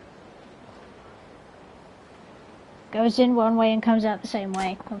 Goes in one way and comes out the same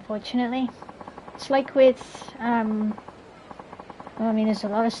way, unfortunately. It's like with, well, I mean, there's a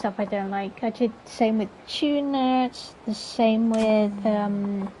lot of stuff I don't like. I did the same with tuna, it's the same with,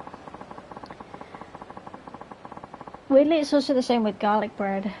 weirdly, it's also the same with garlic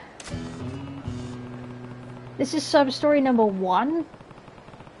bread. This is sub-story number 1.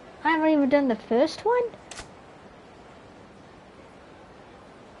 I haven't even done the first one?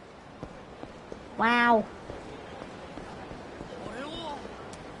 Wow.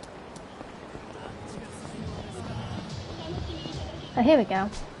 Oh, here we go.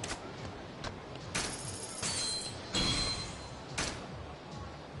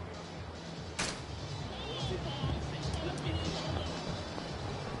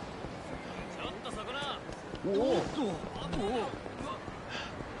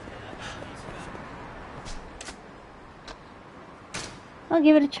 I'll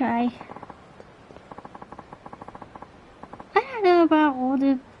give it a try. I don't know about all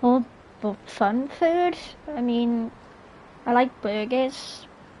the fun food. I mean, I like burgers.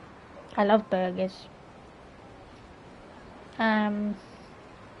 I love burgers. I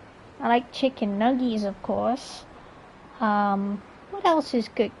like chicken nuggies, of course. What else is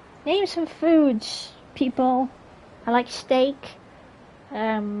good? Name some foods, people. I like steak.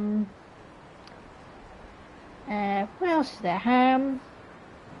 What else is there? Ham.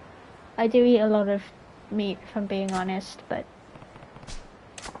 I do eat a lot of meat, if I'm being honest, but...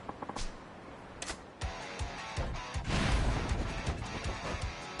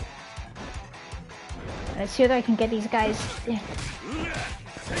 Let's see whether I can get these guys. Yeah.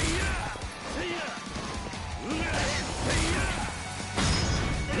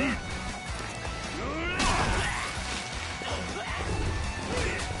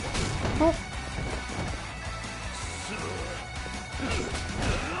 Oh.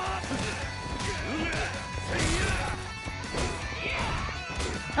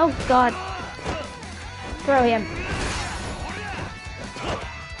 Oh god. Throw him.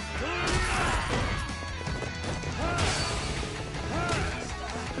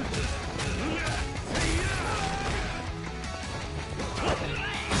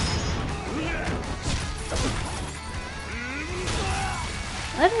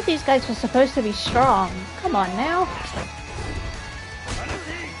 I thought these guys were supposed to be strong. Come on now.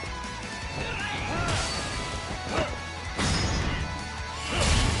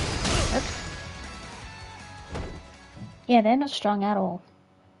 Oops. Yeah, they're not strong at all.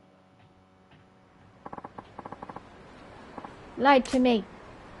 Lied to me.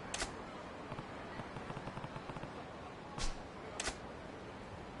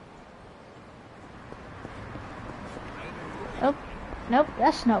 Oh, nope,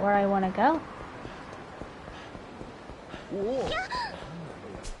 that's not where I want to go.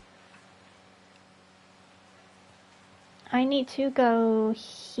 I need to go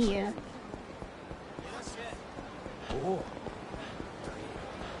here.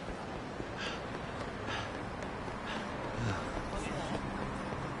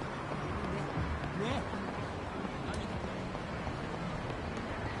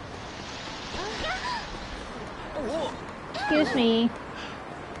 Excuse me.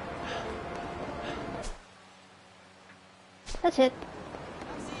 That's it.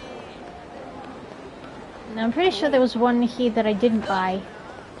 Now, I'm pretty sure there was one here that I didn't buy.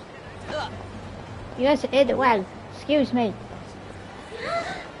 You guys did well. Excuse me.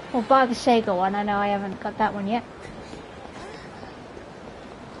 We'll buy the Sega one. I know I haven't got that one yet.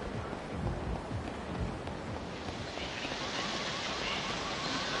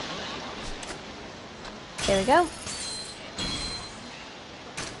 There we go.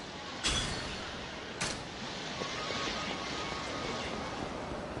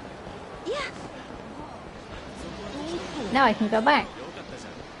 Now I can go back.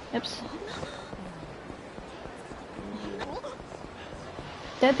 Oops.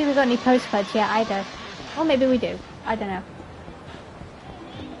 Don't think we got any postcards yet either. Or maybe we do. I don't know.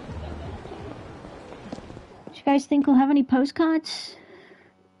 Do you guys think we'll have any postcards?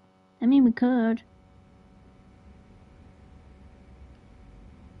 I mean, we could.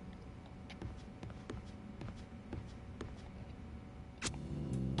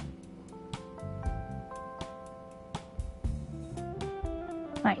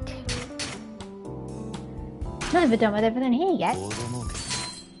 Right. Not even done with everything here yet.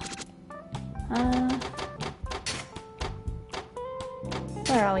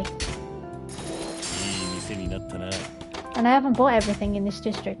 Where are we? And I haven't bought everything in this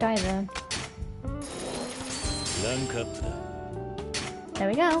district either. There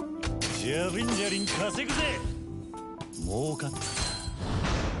we go.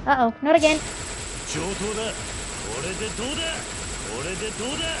 Uh-oh, not again.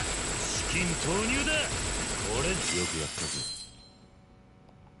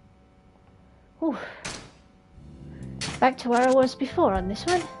 Ooh. Back to where I was before on this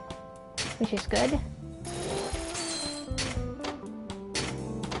one, which is good.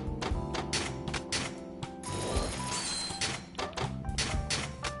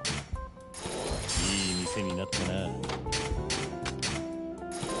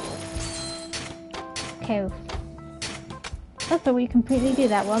 Okay. I thought we completely do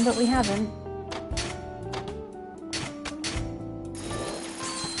that one, but we haven't.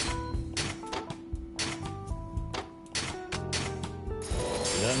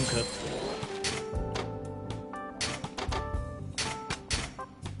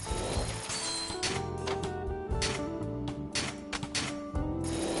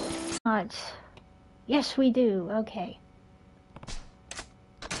 Yes, we do. Okay.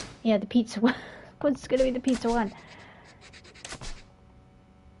 Yeah, the pizza one. What's gonna be the pizza one?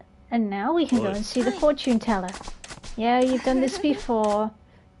 And now we can go and see the fortune teller. Yeah, you've done this before.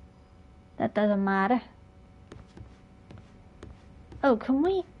 That doesn't matter. Oh, can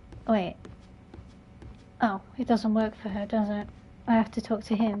we? Wait. Oh, it doesn't work for her, does it? I have to talk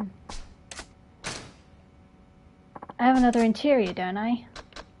to him. I have another interior, don't I?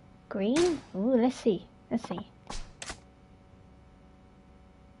 Green? Ooh, let's see. Let's see.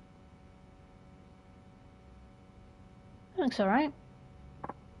 Looks alright.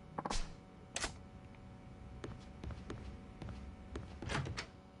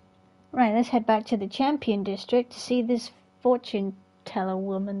 Right, let's head back to the Champion District to see this fortune teller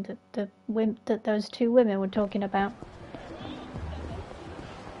woman that those two women were talking about.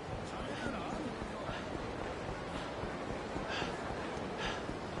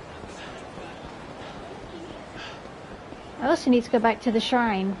 I also need to go back to the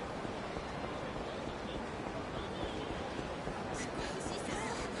shrine.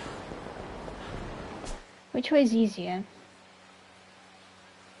 Which way is easier?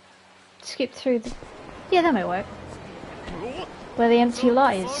 Skip through the... Yeah, that might work. Where the empty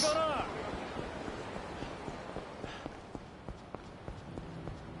lies.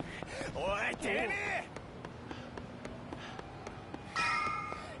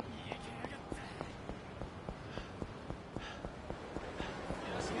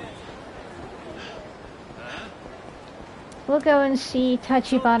 We'll go and see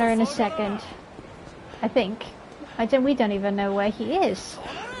Tachibana in a second. I think. We don't even know where he is.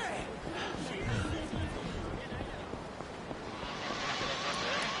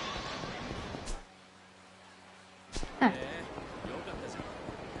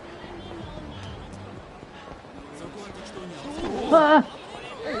 Huh.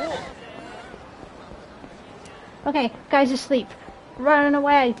 Okay, guy's asleep. Running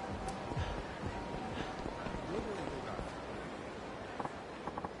away.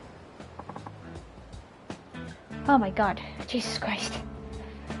 Oh my god. Jesus Christ.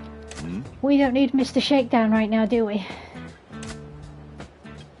 We don't need Mr. Shakedown right now, do we?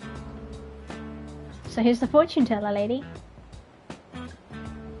 So here's the fortune teller lady.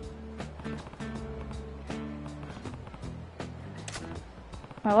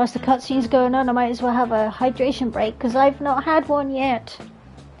 Right, whilst the cutscene's going on, I might as well have a hydration break, because I've not had one yet.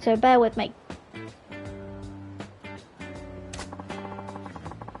 So bear with me.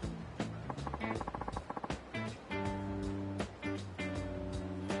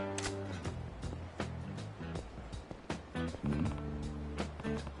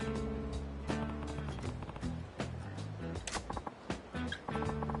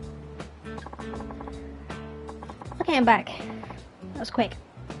 Okay, I'm back. That was quick.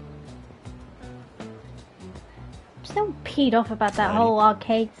 I'm still peed off about that whole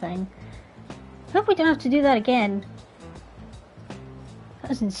arcade thing. Hope we don't have to do that again. That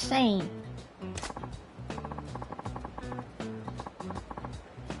was insane.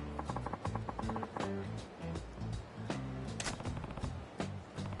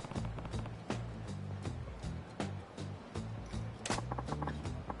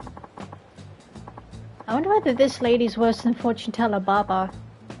 I wonder whether this lady's worse than fortune teller Baba.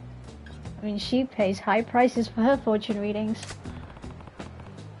 I mean, she pays high prices for her fortune readings.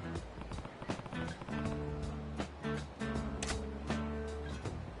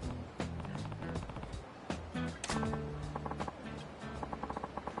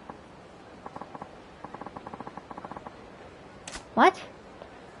 What?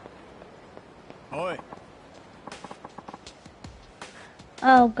 Oi.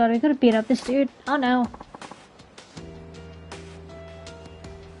 Oh god, we gotta beat up this dude. Oh no.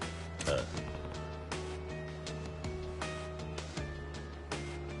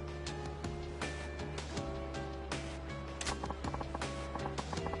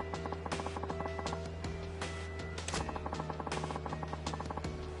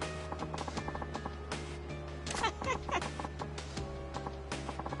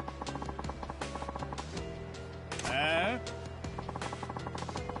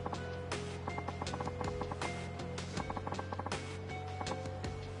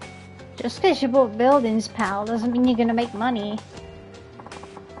 Just because you bought buildings, pal, doesn't mean you're gonna make money.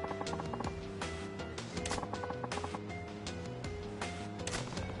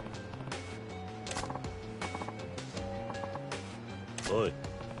 Oi.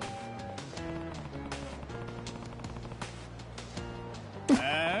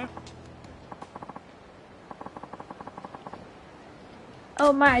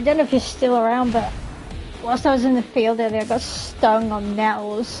 Oh man, I don't know if you're still around, but whilst I was in the field earlier, I got stung on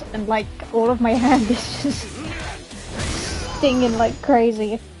nettles, and like all of my hand is just stinging like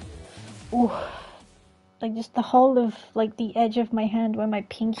crazy. Ooh. Like just the whole of like the edge of my hand where my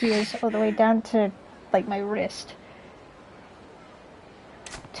pinky is all the way down to like my wrist.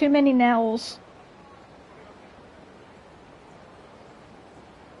 Too many nettles.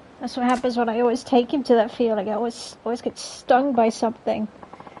 That's what happens when I always take him to that field. Like I always get stung by something.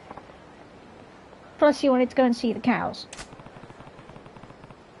 Plus he wanted to go and see the cows.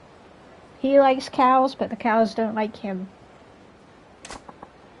 He likes cows, but the cows don't like him.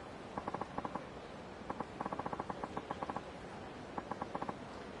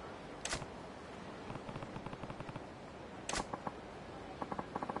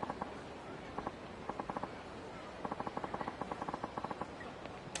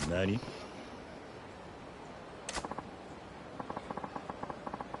 何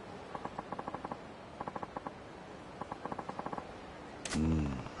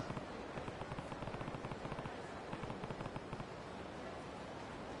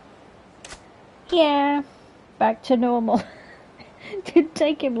Yeah, back to normal. Didn't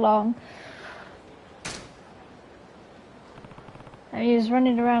take him long. He was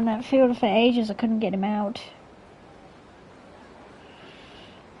running around that field for ages. I couldn't get him out.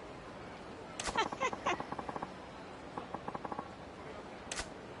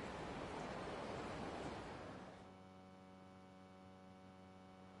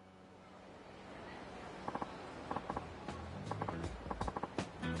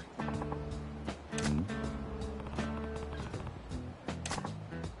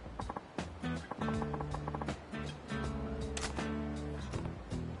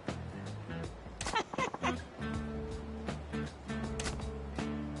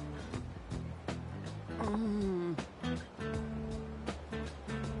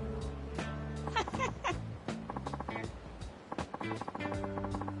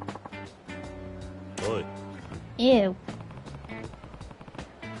 Oi. Ew.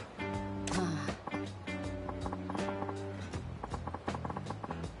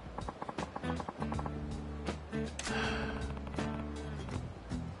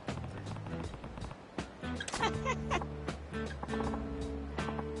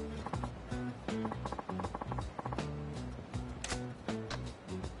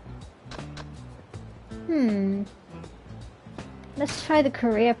 Let's try the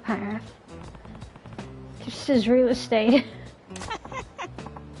career path. This is real estate.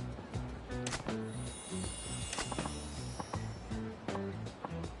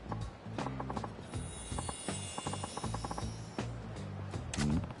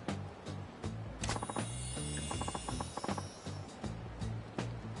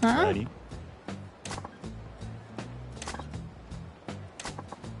 Huh? 何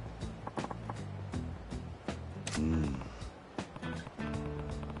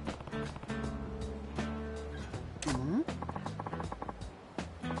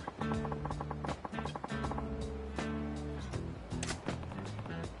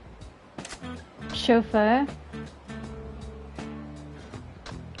Chauffeur.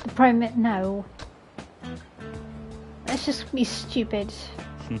 The primate, no. Let's just be stupid.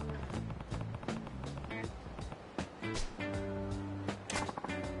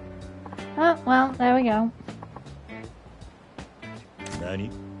 Oh, well, there we go. 何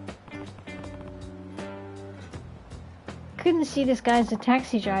Couldn't see this guy as a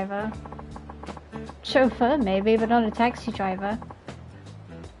taxi driver. Chauffeur, maybe, but not a taxi driver.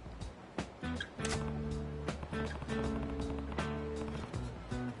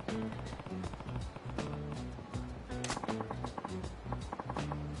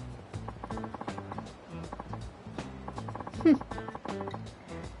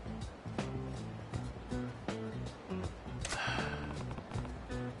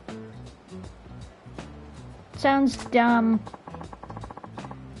 Sounds dumb.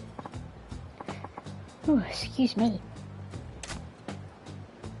 Ooh, excuse me.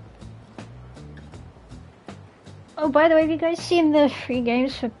 Oh, by the way, have you guys seen the free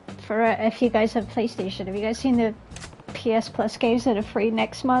games for if you guys have PlayStation? Have you guys seen the PS Plus games that are free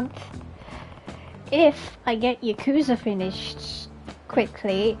next month? If I get Yakuza finished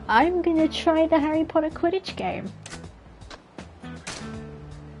quickly, I'm gonna try the Harry Potter Quidditch game.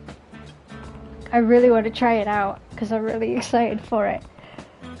 I really want to try it out because I'm really excited for it.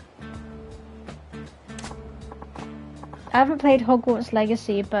 I haven't played Hogwarts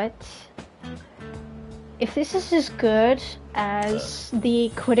Legacy, but if this is as good as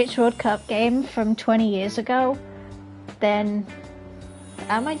the Quidditch World Cup game from 20 years ago, then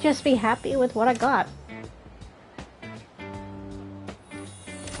I might just be happy with what I got.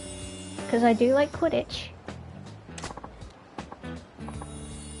 Because I do like Quidditch.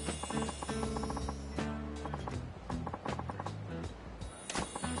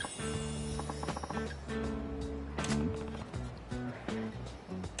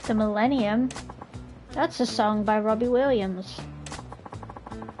 The Millennium? That's a song by Robbie Williams.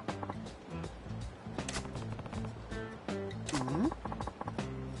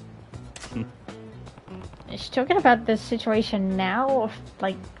 Is she talking about the situation now, or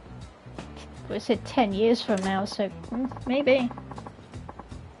like, was it 10 years from now, so maybe.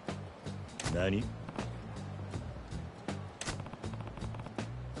 何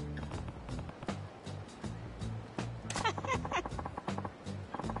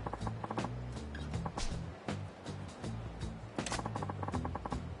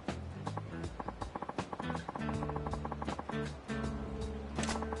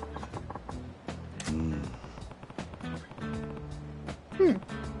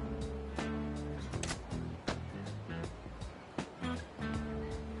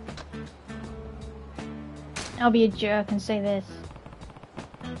I'll be a jerk and say this.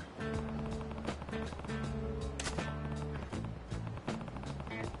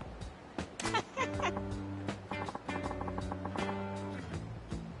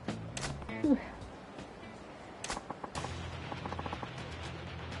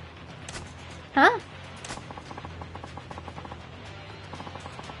 Huh?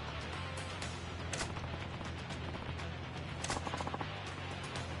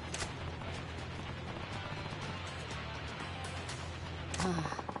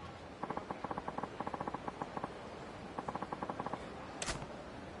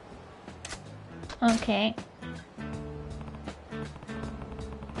 Okay.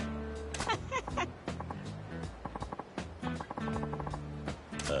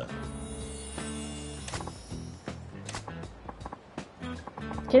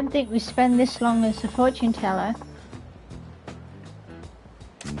 Didn't think we spend this long as a fortune teller.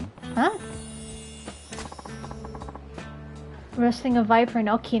 Huh? Wrestling a viper in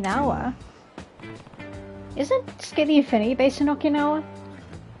Okinawa? Isn't Skate the Infinity based in Okinawa?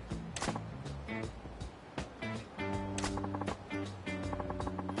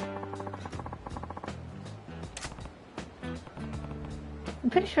 I'm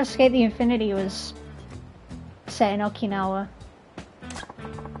pretty sure Skate the Infinity was set in Okinawa.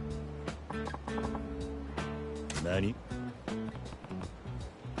 Nani?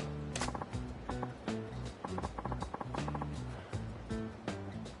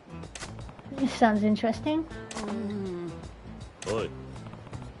 This sounds interesting. Oi.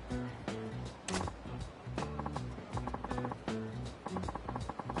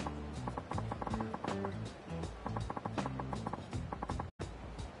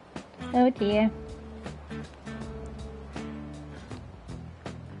 Oh dear.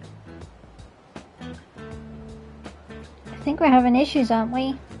 I think we're having issues, aren't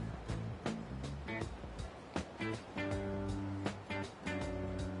we?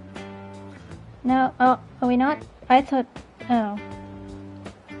 No, oh, are we not? I thought, oh.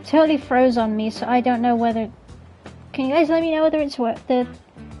 Totally froze on me, so I don't know whether... Can you guys let me know whether it's what the...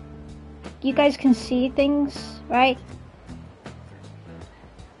 You guys can see things, right?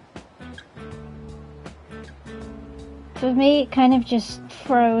 For me, it kind of just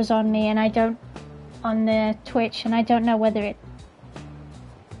froze on me, and I don't... On the Twitch, and I don't know whether it...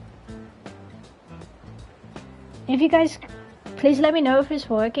 If you guys... Please let me know if it's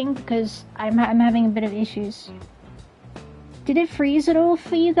working, because I'm having a bit of issues. Did it freeze at all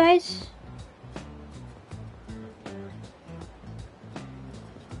for you guys?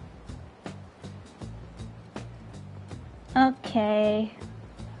 Okay.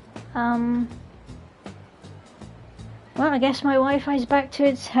 Well, I guess my Wi-Fi's back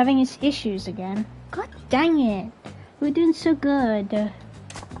to having its issues again. God dang it! We're doing so good.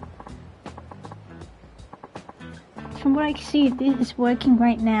 From what I can see, it's working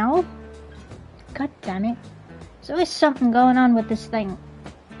right now. God damn it. There's always something going on with this thing.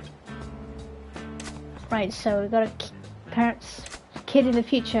 Right, so we've got a parents, kid in the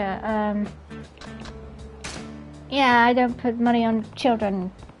future. Yeah, I don't put money on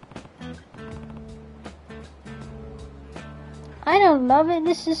children. I don't love it.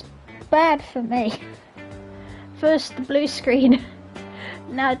 This is bad for me. First the blue screen,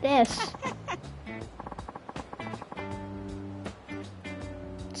 now this.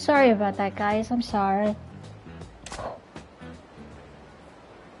 Sorry about that, guys. I'm sorry.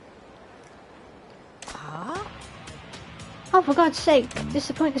 Huh? Oh, for God's sake,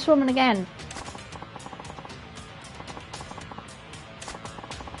 disappoint this woman again.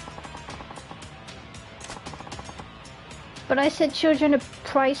 But I said children are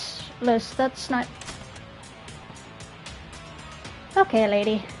priceless. That's not... Okay,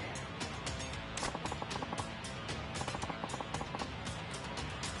 lady.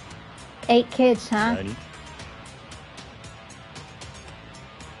 Eight kids, huh? Nani?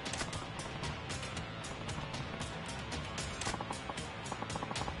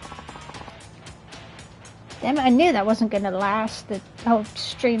 Damn it, I knew that wasn't gonna last, the whole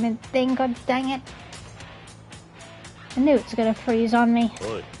streaming thing, god dang it. I knew it was gonna freeze on me.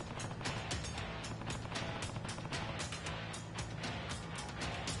 Oi.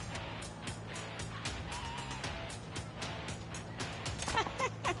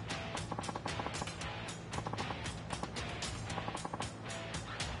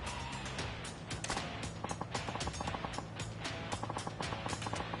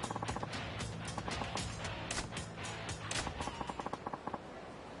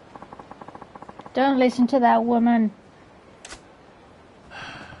 Don't listen to that woman.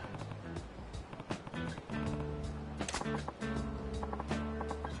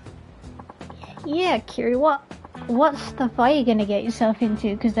 Yeah, Kiri, what? what stuff are you gonna get yourself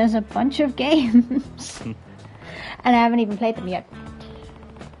into? Because there's a bunch of games. And I haven't even played them yet.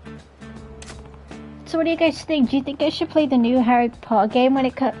 So what do you guys think? Do you think I should play the new Harry Potter game when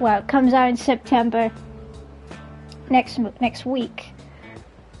it comes out in September next week?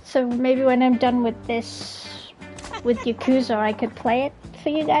 So maybe when I'm done with this, with Yakuza, I could play it for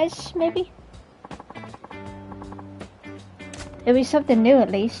you guys, maybe? It'll be something new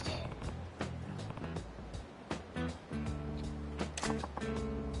at least.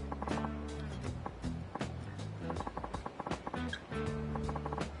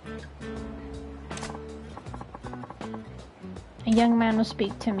 A young man will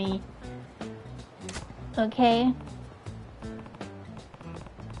speak to me. Okay.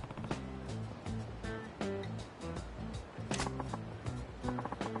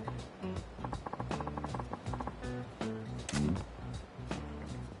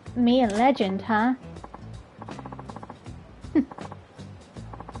 Me a legend, huh?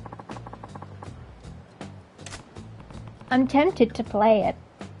 I'm tempted to play it.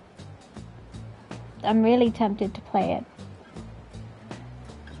 I'm really tempted to play it.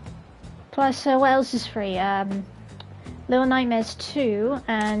 Plus, what else is free? Little Nightmares 2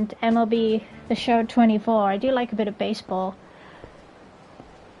 and MLB The Show 24. I do like a bit of baseball.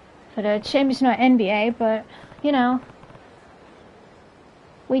 But it's a shame it's not NBA, but, you know.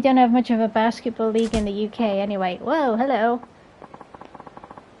 We don't have much of a basketball league in the UK anyway. Whoa, hello.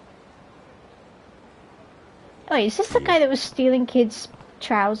 Oh, is this the guy that was stealing kids'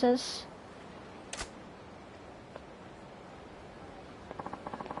 trousers?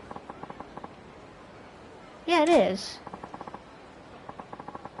 Yeah, it is.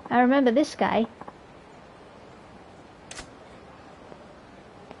 I remember this guy.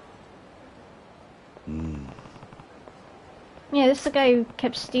 Yeah, this is the guy who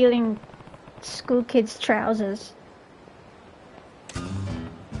kept stealing school kids' trousers.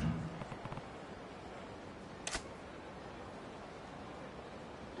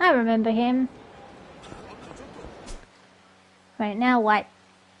 I remember him. Right, now what?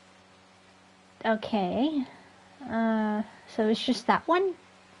 Okay. So it's just that one?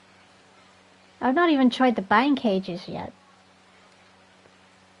 I've not even tried the bind cages yet.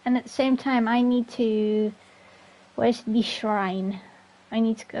 And at the same time, I need to... Where's the shrine? I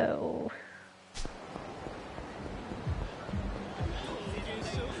need to go...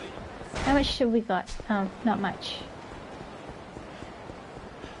 How much should we got? Oh, not much.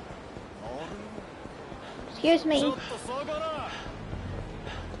 Excuse me.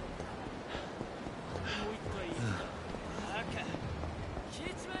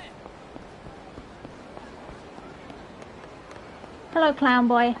 Hello, clown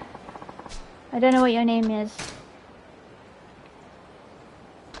boy. I don't know what your name is.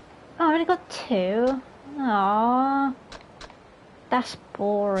 Oh, I only got 2. Aww. That's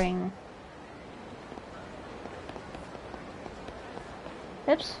boring.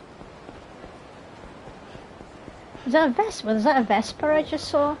 Oops. Is that a Vespa? Was that a Vespa I just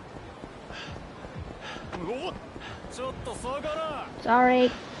saw?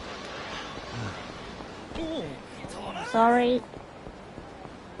 Sorry. Sorry.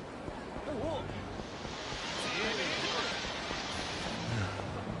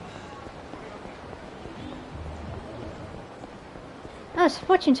 Oh, it's a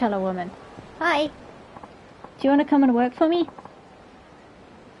fortune teller woman. Hi. Do you want to come and work for me?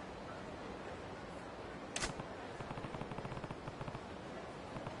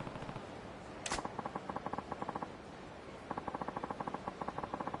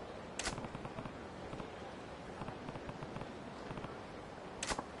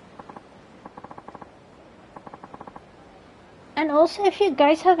 And also, if you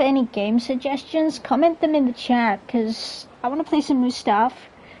guys have any game suggestions, comment them in the chat, because I want to play some new stuff.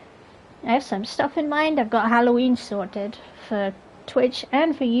 I have some stuff in mind. I've got Halloween sorted for Twitch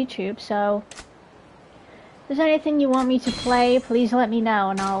and for YouTube, so if there's anything you want me to play, please let me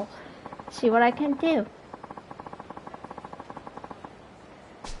know and I'll see what I can do.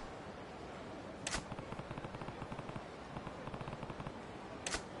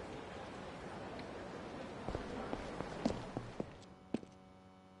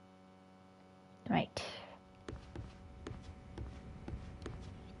 Right.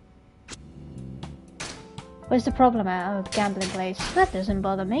 Where's the problem at? Oh, gambling place. That doesn't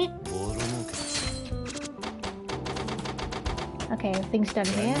bother me. Okay, everything's done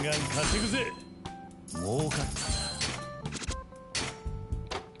here.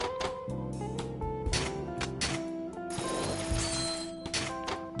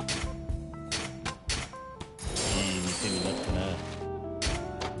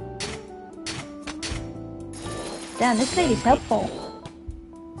 Damn, this lady's helpful.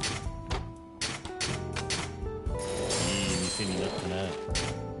 いい店になったな。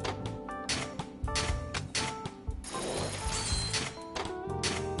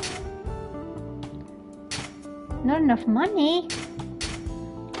Not enough money.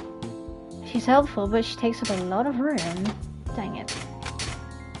 She's helpful, but she takes up a lot of room. Dang it.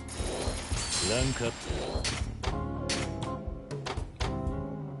 ランクアップ。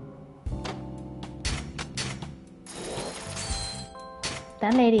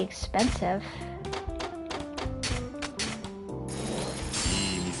That lady expensive.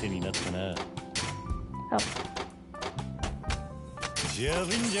 いい店になったな。Oh. ジャ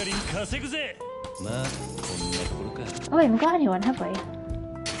リンジャリン稼ぐぜ。まあこんなところか。 Oh, we haven't got anyone, have we?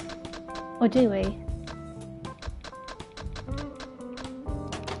 Or do we?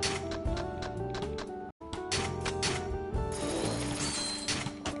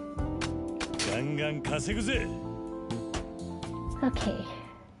 ガンガン稼ぐぜ。 Okay.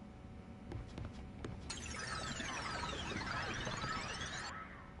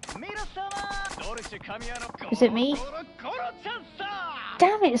 Is it me?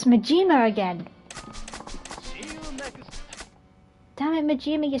 Damn it, it's Majima again. Damn it,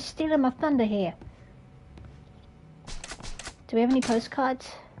 Majima, you're stealing my thunder here. Do we have any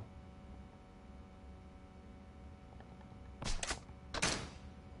postcards?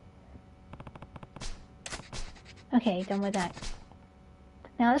 Okay, done with that.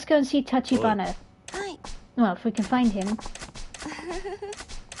 Now let's go and see Tachibana. Hi. Well, if we can find him.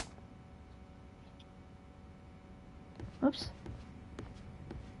 Oops.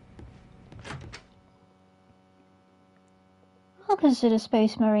 I'll consider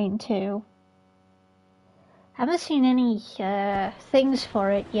Space Marine too. Haven't seen any things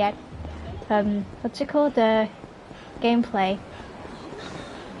for it yet. What's it called? Gameplay.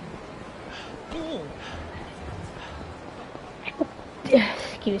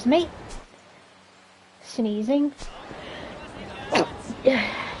 Excuse me. Sneezing.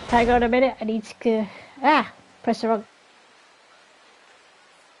 Hang on a minute, I need to press the wrong.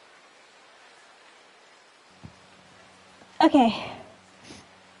 Okay.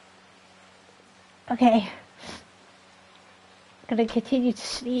 Gonna continue to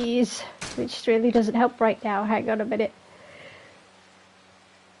sneeze, which really doesn't help right now. Hang on a minute.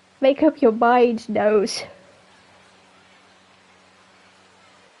 Make up your mind, nose.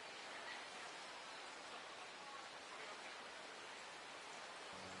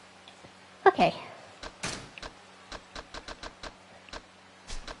 Okay.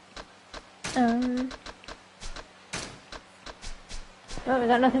 Well, we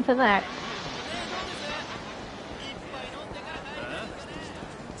got nothing for that.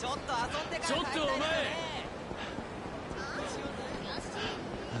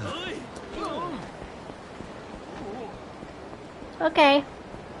 Okay.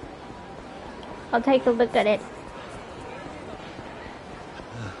 I'll take a look at it.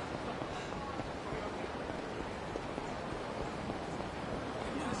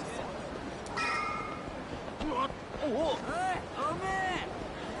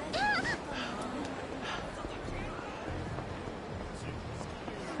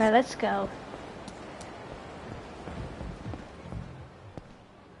 Alright, let's go.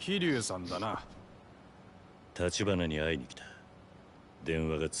 桐生さんだな。Tachibanaに会いに来た。電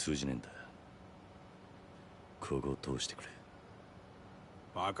話が通じねえんだ。ここを通してくれ。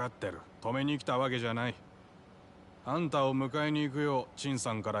分かってる。止めに来たわけじゃない。あんたを迎えに行くよう陳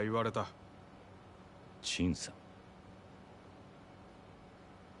さんから言われた。陳さん。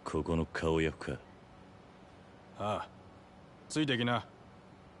ここの顔役か。ああ。ついてきな。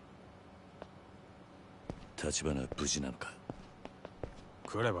Tachibanaは無事なのか。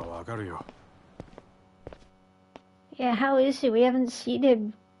来ればわかるよ。Yeah, how is he? We haven't seen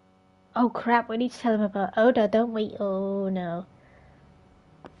him. Oh crap, we need to tell him about Oda, don't we? Oh no.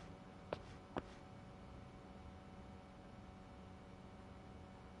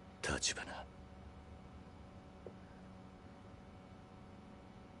 Tachibana。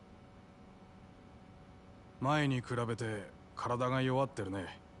前に比べて体が弱ってる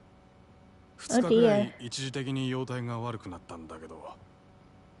ね。2日くらい一時的に容体が悪くなったんだけど、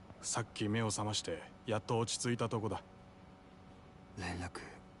さっき目を覚ましてやっと落ち着いたとこだ。連絡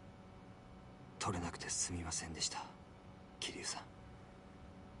取れなくてすみませんでした、桐生さ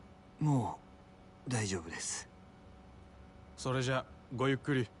ん。もう大丈夫です。それじゃごゆっ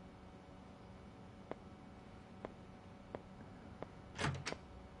くり。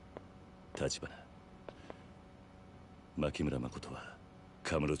Tachibana。牧村誠は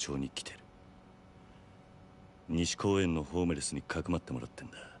カムロ町に来てる。西公園のホームレスにかくまってもらってん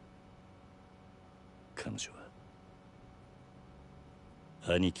だ。彼女は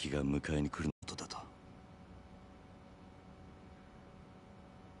兄貴が迎えに来ることだと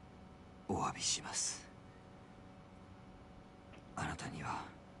お詫びします。あなたには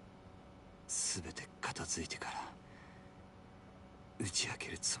全て片付いてから打ち明け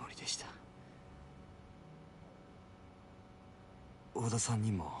るつもりでした。小田さん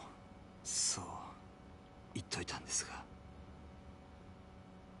にもそう言っといたんですが。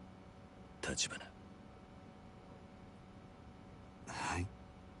橘、はい。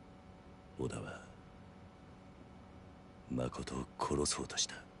小田は誠を殺そうとし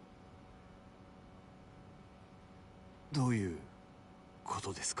た。どういうこ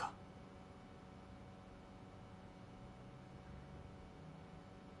とですか？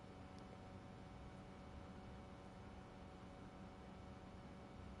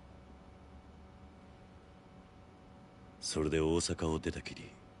それで大阪を出たきり、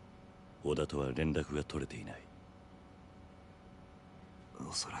小田とは連絡が取れていない。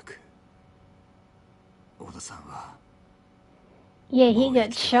おそらく小田さんは Yeah, he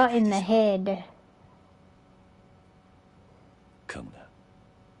got shot in the head. かもな。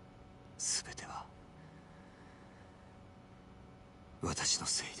全ては私の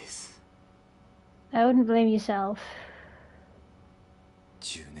せいです。 I wouldn't blame yourself.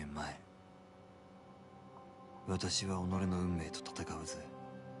 10年前、私は己の運命と戦わず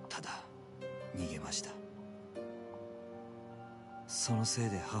ただ逃げました。そのせい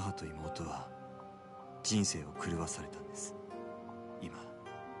で母と妹は人生を狂わされたんです。今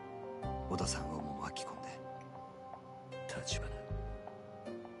小田さんをも巻き込んで。橘、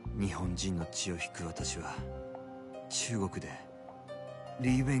日本人の血を引く私は中国で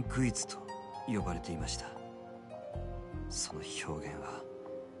リーベンクイズと呼ばれていました。その表現は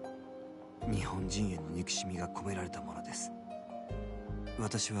日本人への憎しみが込められたものです。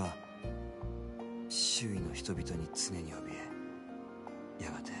私は周囲の人々に常に怯え、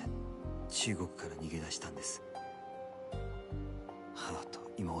やがて中国から逃げ出したんです。母と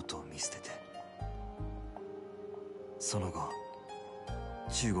妹を見捨てて。その後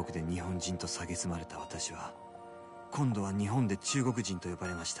中国で日本人と蔑まれた私は今度は日本で中国人と呼ば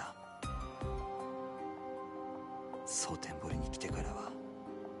れました。蒼天堀に来てからは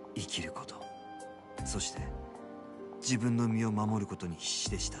生きること、そして自分の身を守ることに必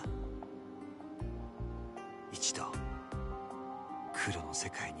死でした。一度黒の世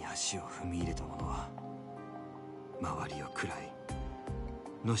界に足を踏み入れた者は周りを喰らい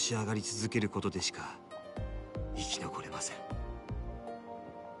のし上がり続けることでしか生き残れません。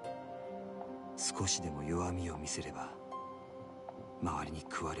少しでも弱みを見せれば周りに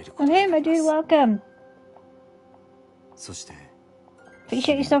食われること Oh, に hey, な my りま dude, す。 welcome. そして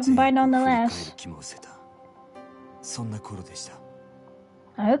Appreciate you stopping by 振り返 nonetheless. る気も失せた、そんな頃でした。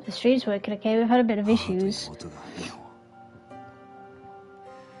 I hope the stream's working okay. We've had a bit of 母と issues. 妹が日本、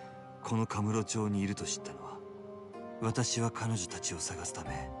このカムロ町にいると知ったのは私は彼女たちを探すた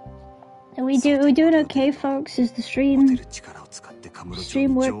め Are we doing okay, folks? Is the 持て stream る力を使ってカムロ町に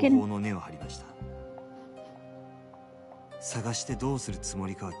情報の根を張りました。探してどうするつも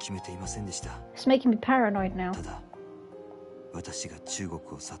りかは決めていませんでした。 It's making me paranoid now. ただ私が中国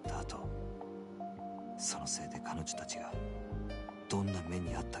を去った後、そのせいで彼女たちがどんな目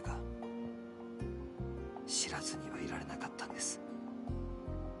にあったか知らずにはいられなかったんです。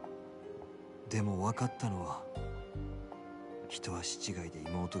でも分かったのは、一足違いで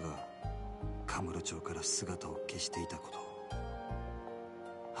妹がカムロ町から姿を消していたこと。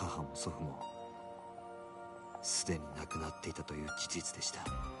母も祖父もすでに亡くなっていたという事実でした。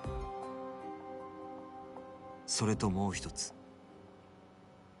それともう一つ、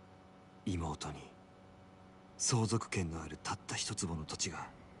妹に相続権のあるたった一坪の土地が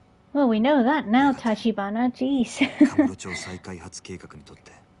Well, we know that now, Tachibana. Jeez. カムロ町再開発計画にとっ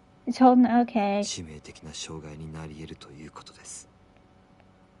て It's holding okay. 致命的な障害になり得るということです。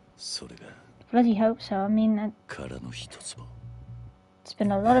それが Bloody hope so. I mean, 殻の一つも。 it's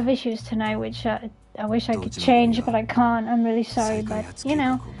been a lot of issues tonight, which I wish I could change, but I can't. I'm really sorry, 再開 but 発 you 計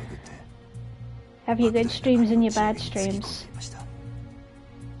画を know, めぐって have your good streams and your bad streams.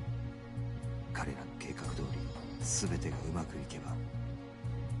 彼らの計画通り全てがうまくいけば、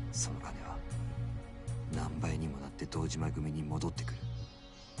その金は何倍にもなって堂島組に戻ってくる。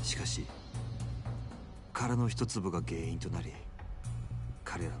しかし殻の一粒が原因となり、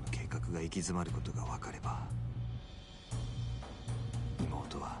彼らの計画が行き詰まることが分かれば、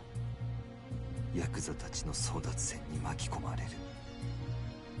妹はヤクザたちの争奪戦に巻き込まれる。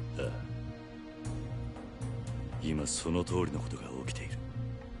ああ、今その通りのことが起きている。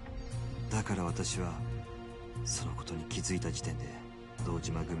だから私はそのことに気づいた時点で堂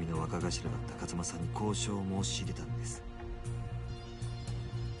島組の若頭だった勝間さんに交渉を申し入れたんです。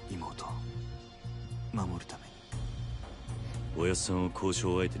守るために。おやっさんを交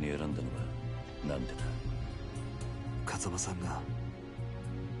渉相手に選んだのはなんでだ？風間さんが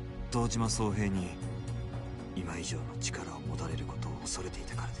堂島宗平に今以上の力を持たれることを恐れてい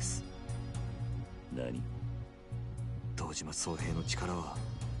たからです。何？堂島宗平の力は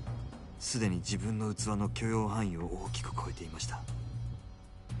すでに自分の器の許容範囲を大きく超えていました。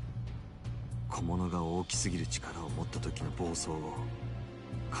小物が大きすぎる力を持った時の暴走を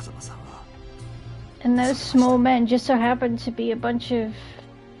風間さんは And those small men just so happen to be a bunch of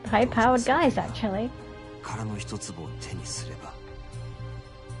high-powered guys, actually. 殻の一粒を手にすれば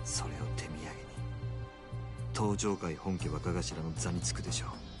それを手土産に東上界本家若頭の座につくでしょう。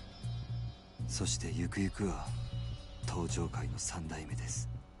そしてゆくゆくは東上界の三代目です。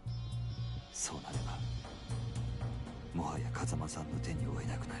そうなればもはや風間さんの手に負え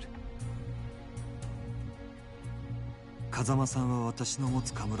なくなる。風間さんは私の持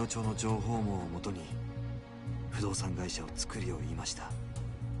つカムロ町の情報網をもとに不動産会社を作るよう言いました。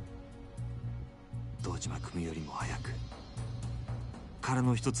堂島組よりも早く殻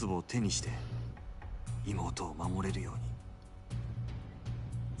の一粒を手にして妹を守れるように。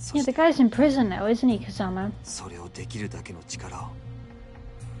Yeah, the guy's in prison now, isn't he, Kazama? それをできるだけの力を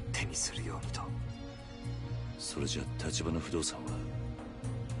手にするようにと。それじゃ橘不動産は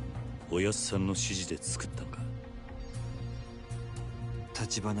おやっさんの指示で作ったのか？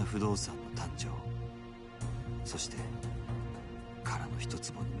橘不動産の誕生、そして殻の一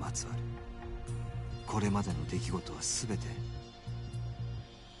坪にまつわるこれまでの出来事は全て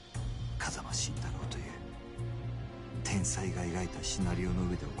風間慎太郎という天才が描いたシナリオの上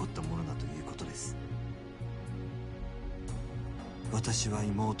で起こったものだということです。私は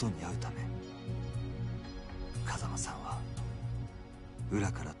妹に会うため、風間さんは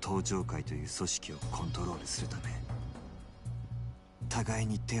裏から東上会という組織をコントロールするため互い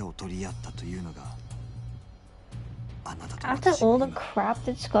に手を取り合ったというのがあなたと After 私 all の the 今 crap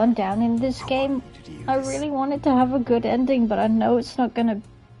that's gone down in this ここに game, いる理由 I です。 really wanted to have a good ending, but I know it's not gonna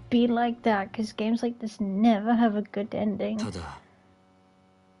be like that, because games like this never have a good ending. ただ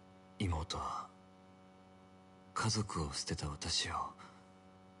妹は家族を捨てた私を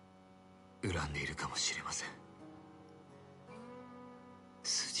恨んでいるかもしれません。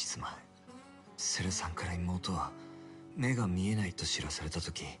数日前セルさんから妹は目が見えないと知らされた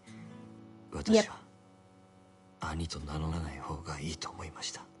時、私は兄と名乗らない方がいいと思いま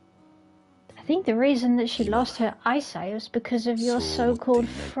した。 I think the reason that she lost her eyesight was because of your そう思っていない so-called っ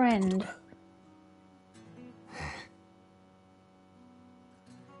てこと friend. か。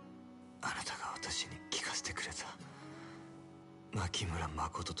あなたが私に聞かせてくれた牧村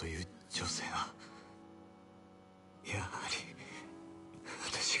誠という女性はやはり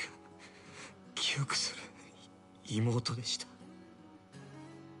私が記憶する妹でした。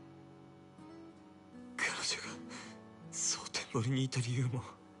彼女が蒼天堀にいた理由も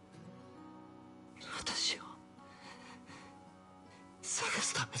私を探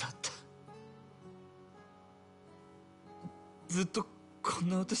すためだった。ずっとこん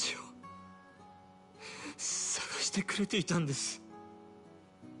な私を探してくれていたんです。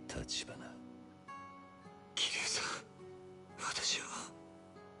橘、桐生さん、私は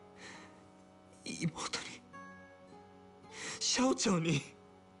妹にシャオちゃんに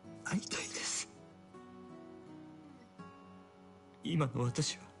会いたいです。今の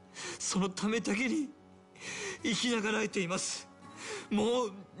私はそのためだけに生きながらえています。も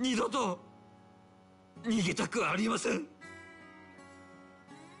う二度と逃げたくはありません。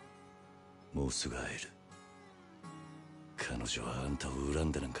もうすぐ会える。彼女はあんたを恨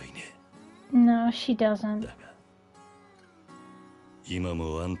んでなんかいね No, she doesn't. え。だが今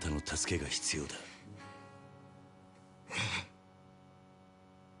もあんたの助けが必要だ。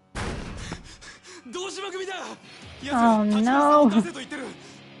堂島組だ。 Oh 立花さんを no. 出せと言ってる。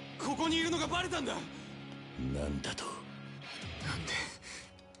ここにいるのがバレたんだ。なんだと？なんで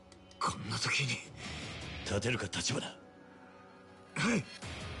こんな時に。立てるか橘。はい。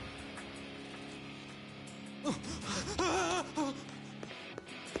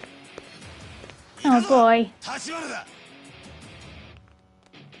Oh boy. 立花だ。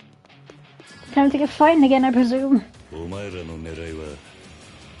 Time to get fighting again, I presume. お前らの狙いは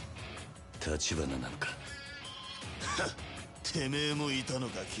立花なのか？てめえもいたの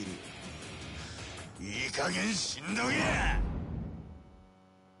か、キル。いい加減死んどけ。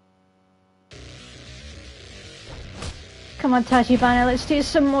 Come on, Tachibana, let's do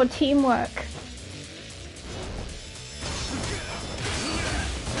some more teamwork.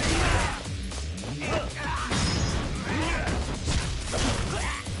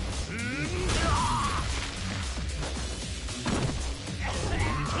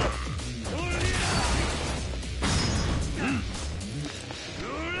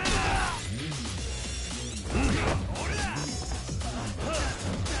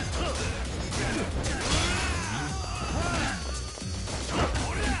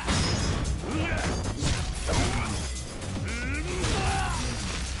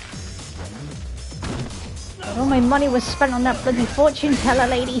 All my money was spent on that bloody fortune teller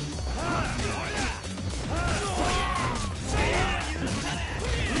lady.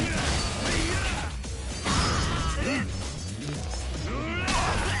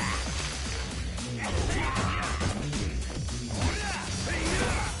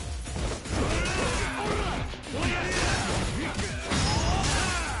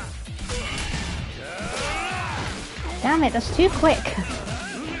 Damn it, that's too quick.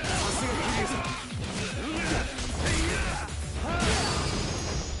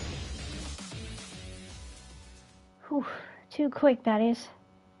 Whew, too quick, that is.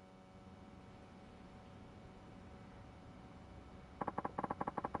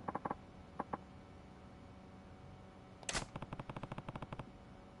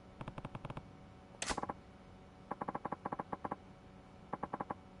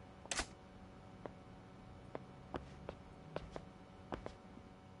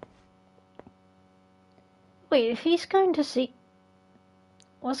 Wait, if he's going to see...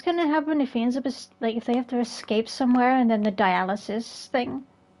 What's going to happen if he ends up... Like, if they have to escape somewhere and then the dialysis thing?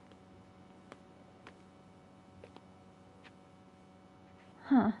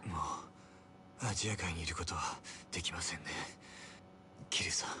 Huh. アジア界にいることはできませんね。キ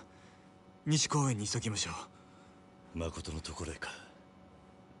リさん、西公園に急ぎましょう。誠のところへか。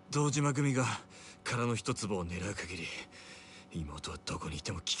堂島組が殻の一粒を狙う限り、妹はどこにい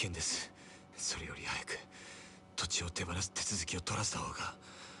ても危険です。それより早く土地を手放す手続きを取らせた方が。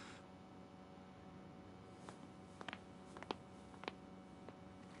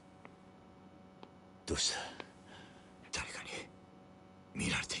どうした？誰かに見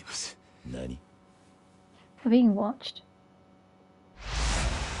られています。何？ Being watched.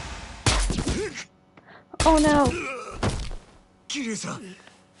 Oh no! キリさん。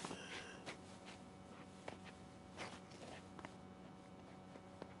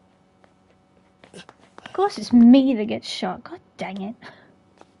Of course it's me that gets shot. God dang it.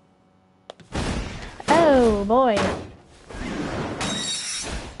 Oh boy.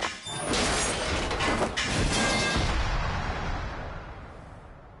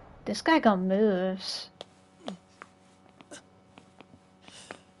 This guy got moves.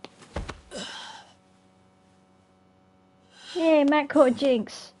 Yay, Matt caught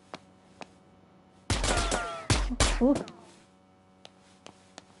Jinx. Ooh.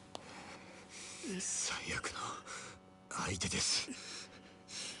 最悪の相手です。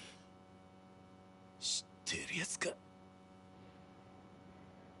知っているやつか。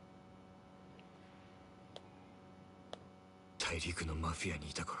大陸のマフィアに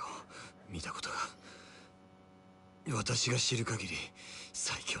いた頃見たことが。私が知る限り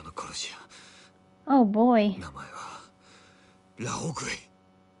最強の殺し屋。 Oh boy. 名前はラオグエイ。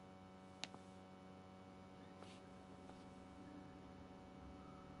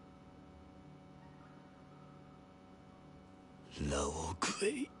ラオグエ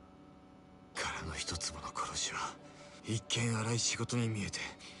イ。殻の一粒の殺しは一見荒い仕事に見えて、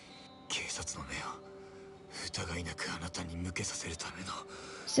警察の目を疑いなくあなたに向けさせるための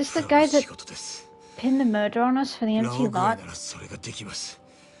Is this the guy that 仕事です。 pinned the murder on us for the ラオ empty グエイ lot? ならそれができます。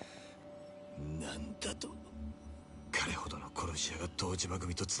なんだと？彼ほどの殺し屋が堂島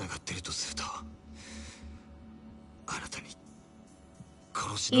組とつながっているとすると、あなたに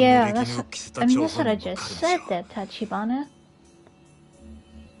殺しの Yeah, 履 that's. 歴を着せた I mean, 張 that's 本 what I 人も just 彼 said でしょ there, Tachibana.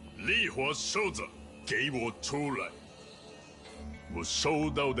 烈火收着，给我出来！我收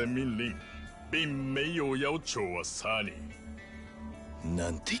到的命令，并没有要求我杀你。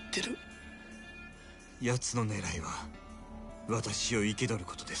なんて言ってる？奴の狙いは私を生け取る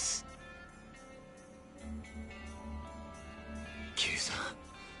ことです。キリさ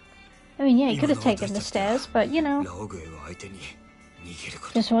ん、 I mean, yeah, he could have taken the stairs, but you know, ラオグエイを相手に逃げるこ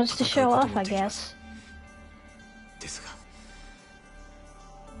と、 just wants to 戦 show うこと off, も I できます。 guess. ですが、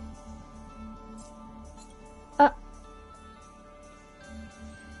 Uh, あ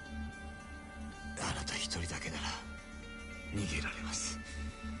なた一人だけなら逃げられます。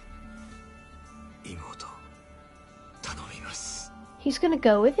妹、頼みます。 he's gonna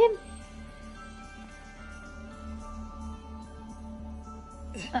go with him?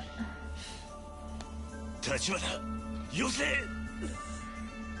 Uh, 立花、よせ！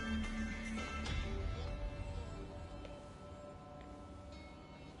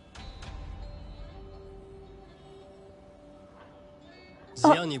只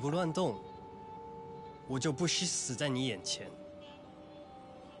要你不乱动，我就不惜死在你眼前。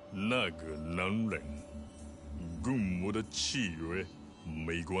那个男人跟我的契约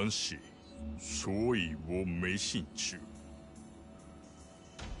没关系，所以我没兴趣。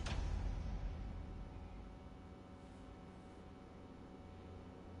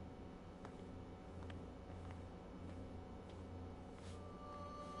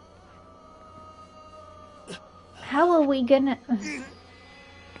How are we gonna...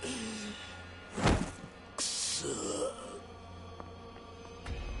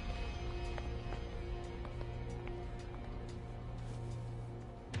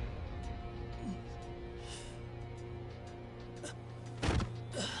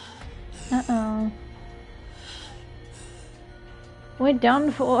 Uh-oh. We're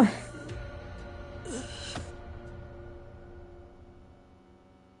done for.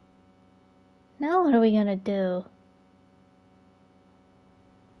 Now what are we gonna do?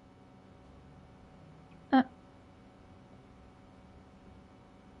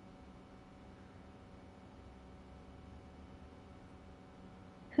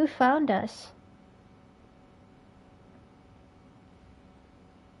 Who found us?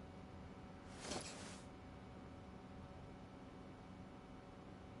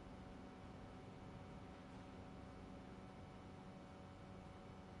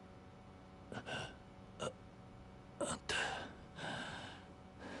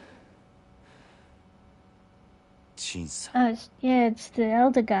 Oh, it's the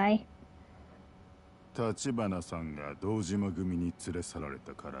elder guy. 橘さんが堂島組に連れ去られ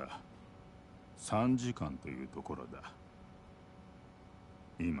たから3時間というところだ。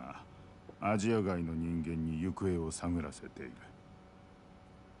今アジア外の人間に行方を探らせている。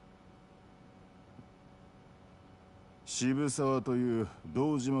渋沢という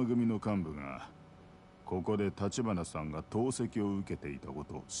堂島組の幹部がここで橘さんが投石を受けていたこ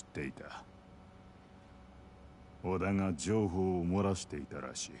とを知っていた。織田が情報を漏らしていた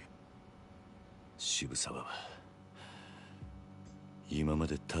らしい。渋沢は今ま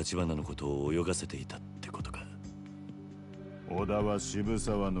で橘のことを泳がせていたってことか。織田は渋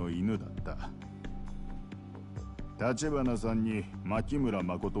沢の犬だった。橘さんに牧村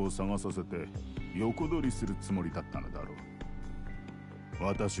誠を探させて横取りするつもりだったのだろう。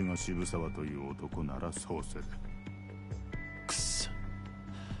私が渋沢という男ならそうする。くっそ。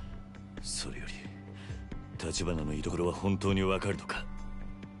それより橘の居所は本当にわかるのか。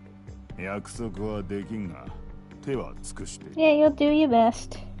約束はできんが手は尽くしている。Yeah, you'll do your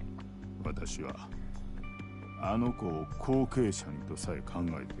best. 私はあの子を後継者にとさえ考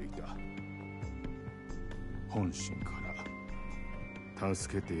えていた。本心から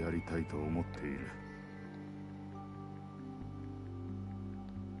助けてやりたいと思っている。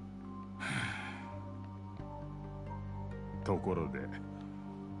ところで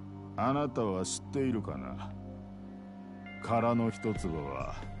あなたは知っているかな。殻の一粒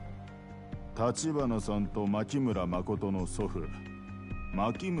は橘さんと牧村誠の祖父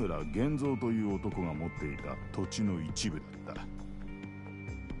牧村源三という男が持っていた土地の一部だった。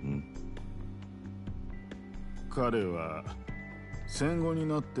彼は戦後に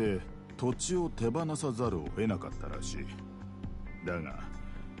なって土地を手放さざるを得なかったらしい。だが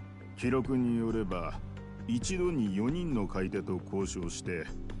記録によれば一度に4人の買い手と交渉して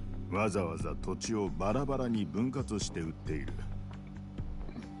わざわざ土地をバラバラに分割して売っている。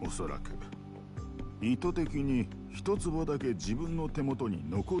おそらく意図的に一坪だけ自分の手元に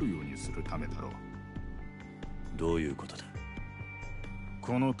残るようにするためだろう。どういうことだ。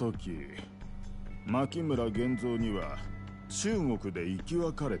この時牧村源三には中国で生き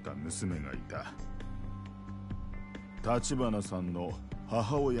別れた娘がいた。橘さんの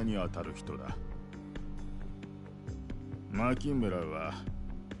母親にあたる人だ。牧村は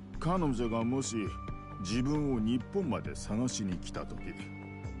彼女がもし自分を日本まで探しに来た時、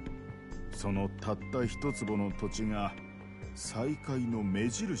そのたった一坪の土地が再会の目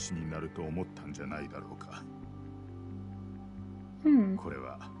印になると思ったんじゃないだろうか。これ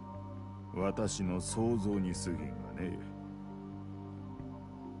は私の想像に過ぎんがね。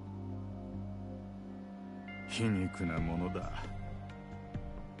皮肉なものだ。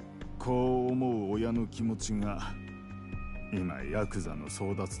こう思う親の気持ちが今ヤクザの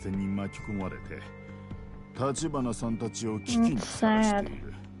争奪戦に巻き込まれて橘さんたちを危機にさらしてい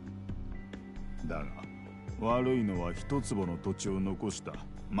る。だが悪いのは一坪の土地を残した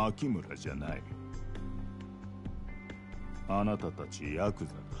牧村じゃない。あなたたちヤク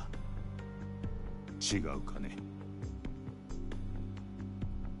ザだ。違うかね。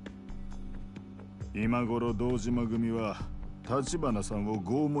今頃堂島組は橘さんを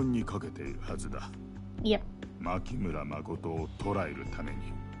拷問にかけているはずだ。Yep. 牧村誠を捕らえるため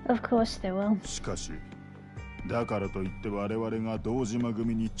に。Of course they will. しかしだからといって我々が堂島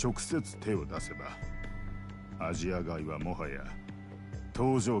組に直接手を出せばアジア外はもはや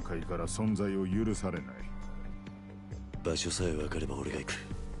東上界から存在を許されない。場所さえ分かれば俺が行く。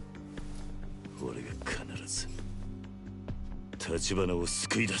俺が必ず橘を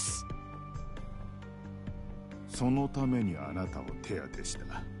救い出す。そのためにあなたを手当てし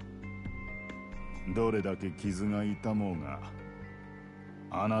た。どれだけ傷が痛もうが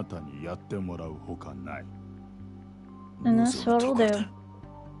あなたにやってもらうほかない。 And that's what we'll do.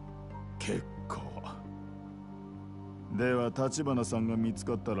 結構では橘さんが見つ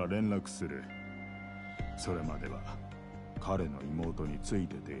かったら連絡する。それまでは彼の妹につい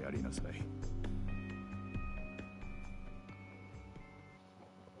ててやりなさい。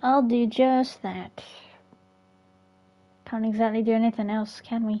 I'll do just that. Can't exactly do anything else,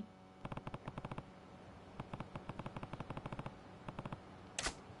 can we?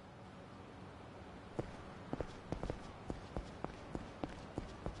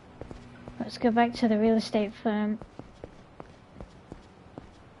 Let's go back to the real estate firm.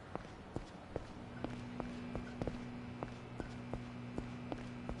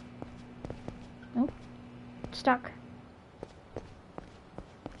 Oh, stuck.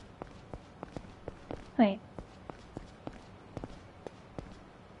 Wait.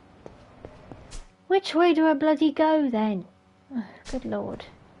 Which way do I bloody go then? Oh, good lord.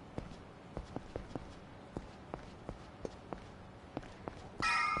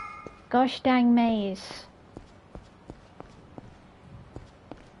 Gosh dang maze.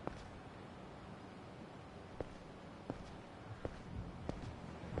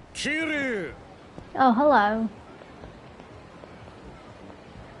 Kiryu! Oh, hello.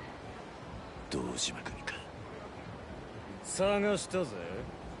 堂島組か。探したぜ。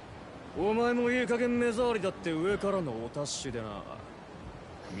お前もいい加減目障りだって上からのお達しでな。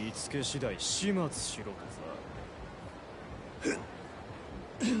見つけ次第始末しろとさ。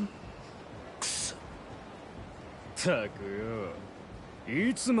くそ。たくよ、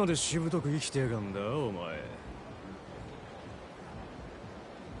いつまでしぶとく生きてやがんだお前。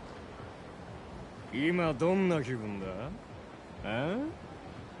今どんな気分だ？あ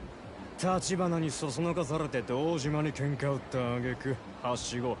？Tachibanaにそそのかされて堂島に喧嘩売った挙句は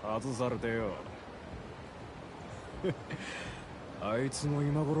しご外されてよ。あいつも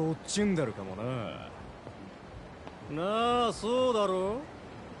今頃落ちんでるかもな。なあ、そうだろ？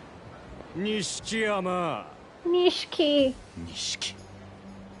錦山。Nishiki. 錦。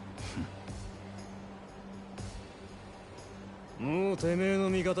もうてめえの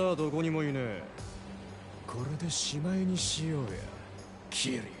味方はどこにもいねえ。これでしまいにしようや、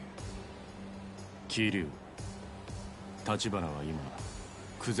キリュウ。桐生、橘は今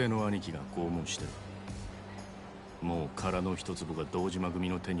久世の兄貴が拷問してる。もう殻の一粒が堂島組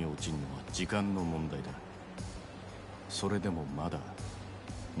の手に落ちるのは時間の問題だ。それでもまだ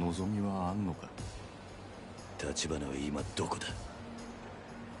望みはあんのか？橘は今どこだ？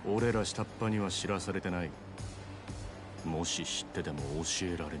俺ら下っ端には知らされてない。もし知ってても教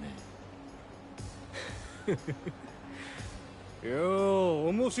えられねよう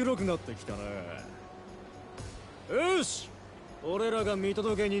面白くなってきたな。よし、俺らが見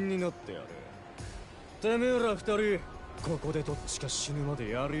届け人になってやる。てめえら二人ここでどっちか死ぬまで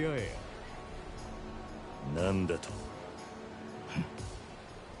やり合え。なんだと？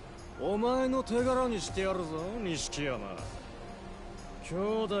お前の手柄にしてやるぞ、錦山。兄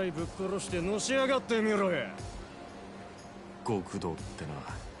弟ぶっ殺してのし上がってみろや。極道ってな、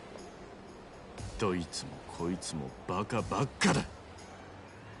どいつもこいつもバカばっかだ。て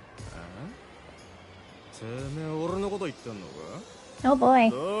めえ俺のこと言ってんのか？ Oh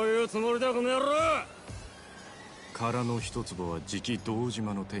boy. どういうつもりだこの野郎。殻の一粒はじき堂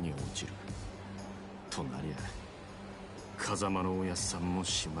島の手に落ちるとなりゃ、風間のおやっさんも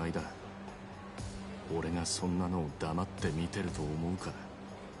しまいだ。俺がそんなのを黙って見てると思うか？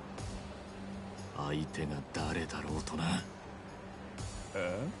相手が誰だろうとな。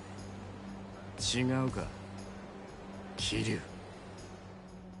違うか、桐生。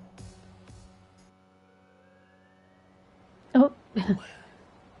Oh.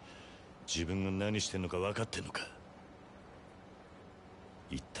 自分が何してんのか分かってんのか？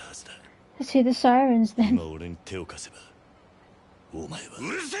言ったはずだ。 Let's hear the sirens then. 今俺に手を貸せばお前は。う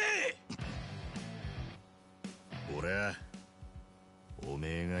るせえ！俺はお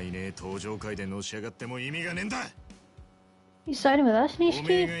めえがいねえ登場会でのし上がっても意味がねえんだ。 You siding with us, おめ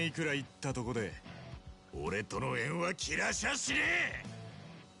え Nishiki? がいくら言ったとこで俺との縁は切らしゃしねえ。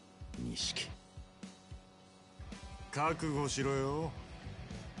錦、覚悟しろよ。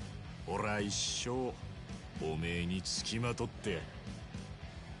俺は一生おめえにつきまとって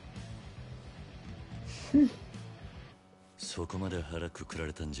そこまで腹くくら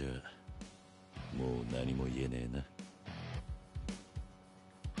れたんじゃもう何も言えねえな。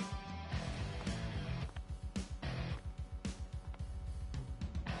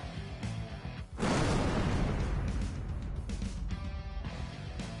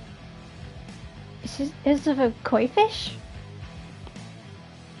Is this of a koi fish?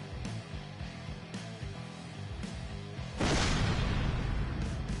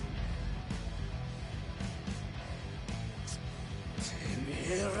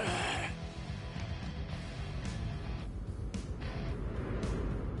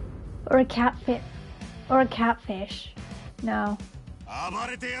 Or a catfish. Or a catfish. No. 暴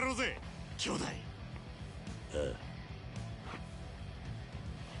れてやろうぜ兄弟。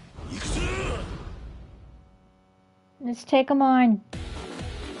行くぞ。 Let's take them on.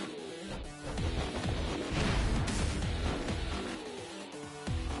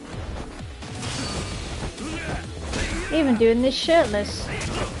 Even doing this shirtless.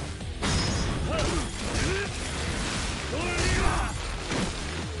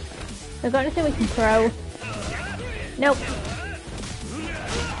 We got anything we can throw? Nope.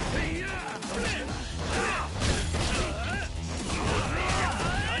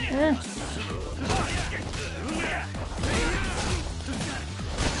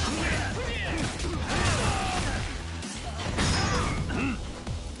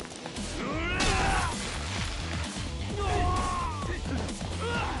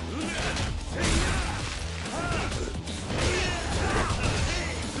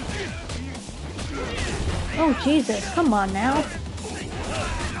 Oh Jesus, come on now.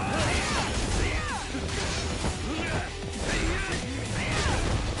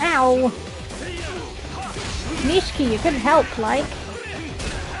 Ow! Mishki, you could help, like.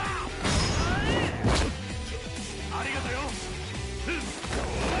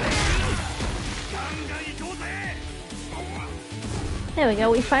 There we go,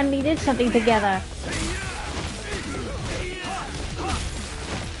 we finally did something together.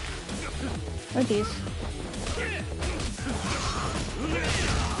 Oh jeez.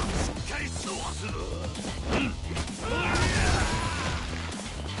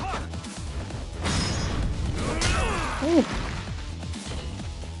 Ooh.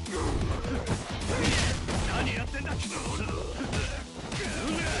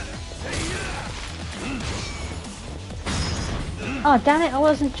 Oh damn it, I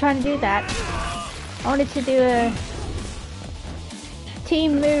wasn't trying to do that. I wanted to do a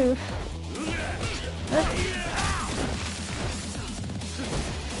team move.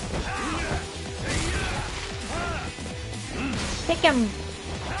 Pick him!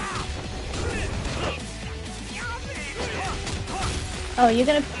 Oh, you're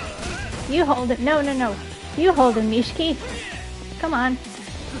gonna... You hold it. No, no, no. You hold him, Mishki. Come on.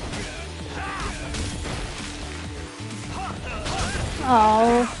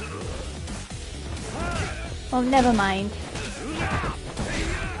 Oh. Well, never mind.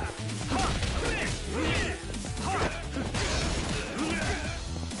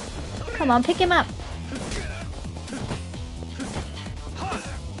 Come on, pick him up.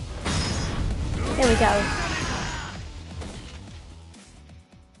 There we go.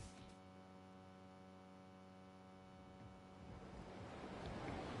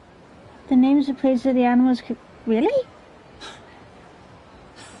 The names of places of the animals could... Really?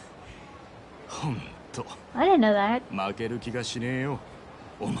 I didn't know that. 負ける気がしねえよ。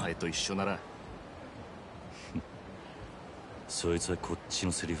お前と一緒なら。そいつはこっち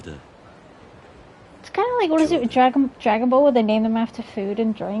のセリフだ。 It's kind of like, what is it with Dragon Ball where they name them after food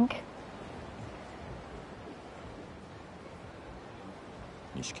and drink?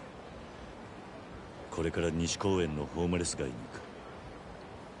 錦、これから西公園のホームレス街に行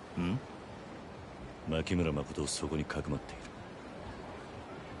く。ん？牧村誠をそこにかくまっている。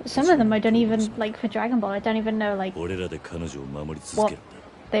 Some of them I don't even, like for Dragon Ball, I don't even know like 俺らで彼女を守り続 what けるん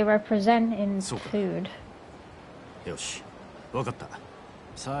だ。 they represent in food. よし、わかった。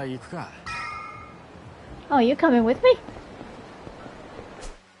さあ行くか。 Oh, you're coming with me?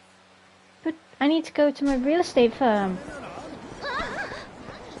 But I need to go to my real estate firm.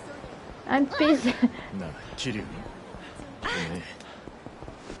 I'm busy. なあ、桐生。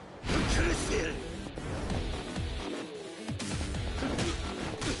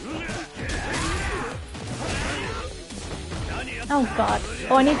Oh god.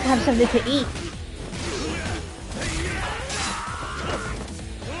 Oh, I need to have something to eat.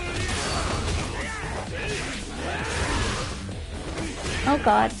 Oh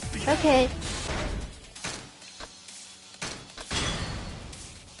god. Okay.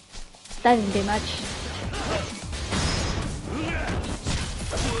 That didn't do much.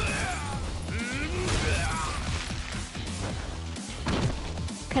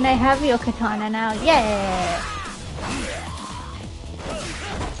 Can I have your katana now? Yeah!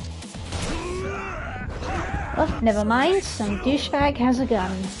 Oh, never mind. Some douchebag has a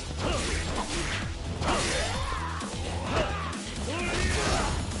gun.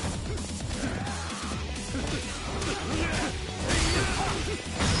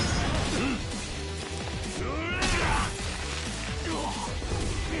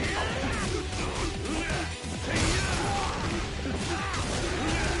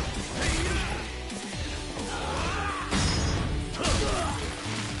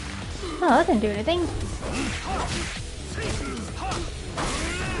 that didn't do anything.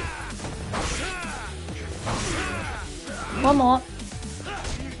 One more.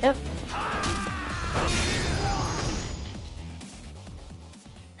 Yep.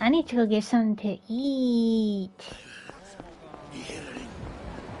 I need to go get something to eat.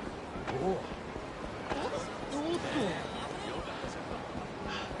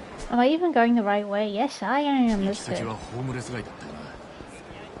 Am I even going the right way? Yes, I am. That's good.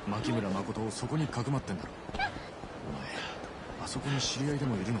 牧村誠をそこにかくまってんだろ。お前、あそこに知り合いで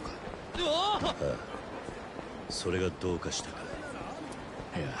もいるのか。ああ、それがどうかしたか。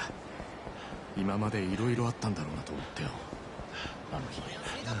いや、今までいろいろあったんだろうなと思ってよ。あの日、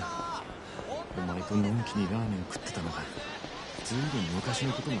お前とのんきにラーメン食ってたのがずいぶん昔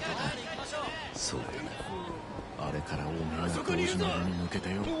のことなんだ。そうだな。あれからお前が堂島屋に向け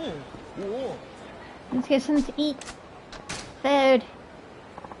てよ。Let's get something to eat. Food.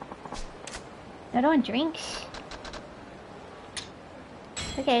 I don't want drinks.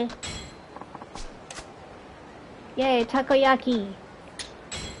 Okay. Yay, takoyaki.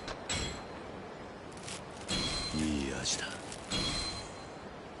 いい味だ。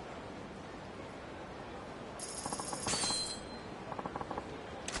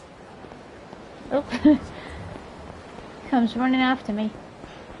Oh. Comes running after me.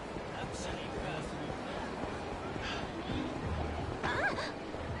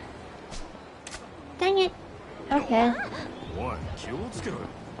 Dang it. Okay.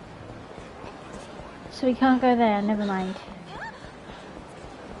 So we can't go there, never mind.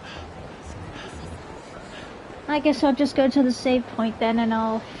 I guess I'll just go to the save point then and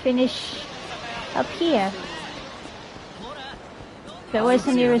I'll finish up here. But where's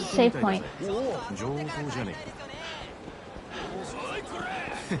the nearest save point?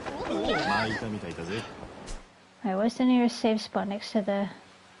 Alright, where's the nearest save spot next to the...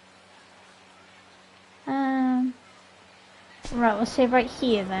 Right, we'll save right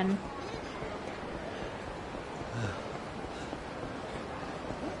here then.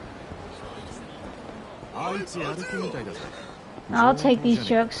 I'll take these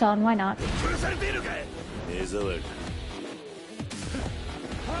jerks on, why not?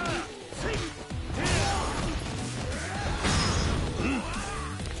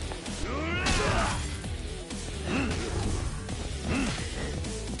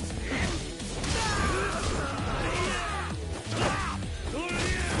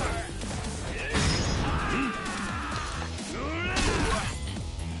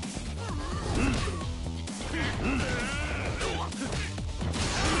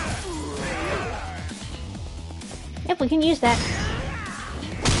 Yep, we can use that.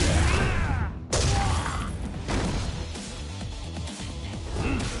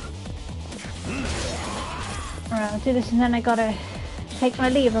 Alright, I'll do this and then I gotta take my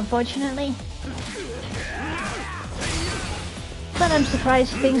leave, unfortunately. But I'm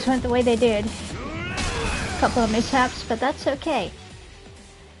surprised things went the way they did. A couple of mishaps, but that's okay.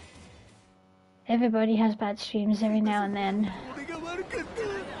 Everybody has bad streams every now and then.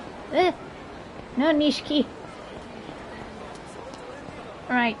 No, Nishiki.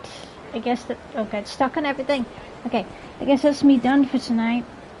 Right, I guess that... Oh god, stuck on everything. Okay, I guess that's me done for tonight.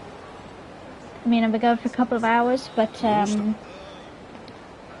 I mean, I've been going for a couple of hours, but I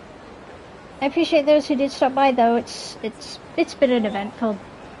appreciate those who did stop by though. It's been an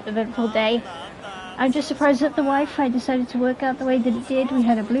eventful day. I'm just surprised that the Wi-Fi decided to work out the way that it did. We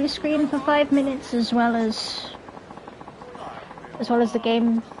had a blue screen for 5 minutes as well as the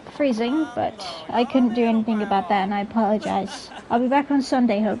game freezing, but I couldn't do anything about that and I apologize. I'll be back on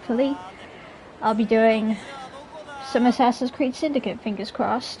Sunday hopefully. I'll be doing some Assassin's Creed Syndicate, fingers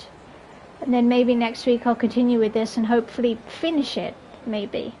crossed. And then maybe next week I'll continue with this and hopefully finish it,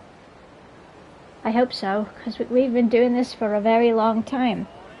 maybe. I hope so, because we've been doing this for a very long time.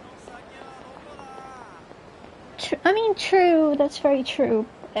 True, that's very true.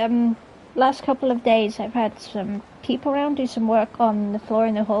 Last couple of days I've had some people around do some work on the floor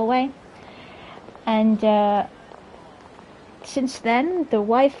in the hallway. And since then, the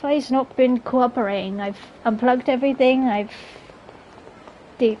Wi-Fi's not been cooperating. I've unplugged everything, I've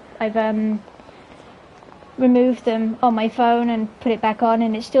removed them on my phone and put it back on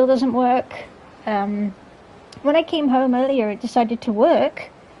and it still doesn't work. When I came home earlier, it decided to work,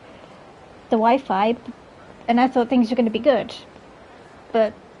 the Wi-Fi, and I thought things were going to be good.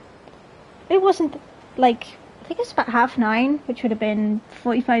 But it wasn't, like, I think it's about 9:30, which would have been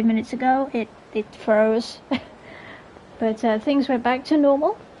 45 minutes ago. It froze. But things went back to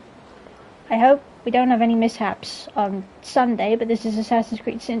normal. I hope we don't have any mishaps on Sunday, but this is Assassin's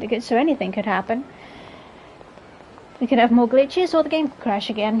Creed Syndicate, so anything could happen. We could have more glitches or the game could crash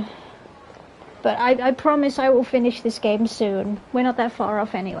again. But I promise I will finish this game soon. We're not that far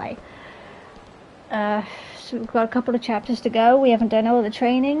off anyway. So we've got a couple of chapters to go. We haven't done all the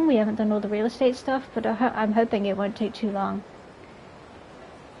training. We haven't done all the real estate stuff. But I'm hoping it won't take too long.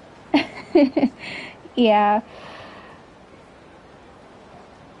 Yeah.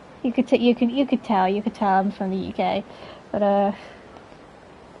 You could tell I'm from the UK. But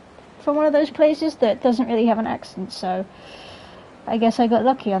from one of those places that doesn't really have an accent, so I guess I got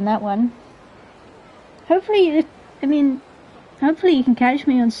lucky on that one. Hopefully you can catch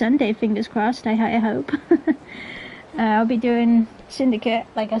me on Sunday, fingers crossed, I hope. I'll be doing Syndicate,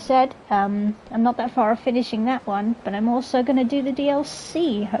 like I said. I'm not that far off finishing that one, but I'm also going to do the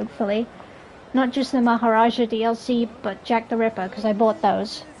DLC, hopefully. Not just the Maharaja DLC, but Jack the Ripper, because I bought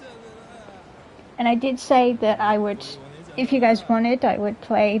those. And I did say that I would, if you guys wanted, I would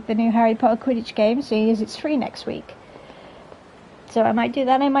play the new Harry Potter Quidditch game, seeing as it's free next week. So I might do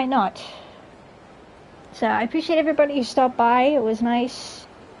that, I might not. So I appreciate everybody who stopped by. It was nice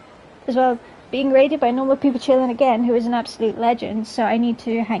as well being raided by Normal People Chilling again, who is an absolute legend. So I need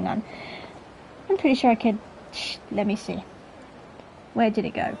to hang on. I'm pretty sure I could. Let me see. Where did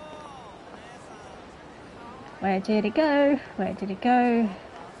it go? Where did it go? Where did it go?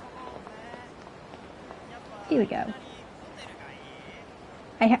 Here we go.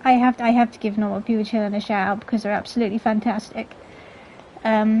 I have to give Normal People Chilling a shout out because they're absolutely fantastic.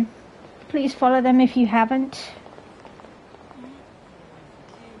 Please follow them if you haven't.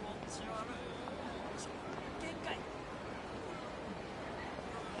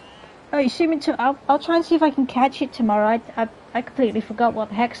 Oh, you see me too? I'll try and see if I can catch it tomorrow. I completely forgot what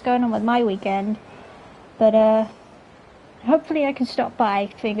the heck's going on with my weekend. But hopefully I can stop by,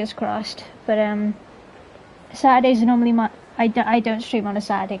 fingers crossed. But Saturdays are normally I don't stream on a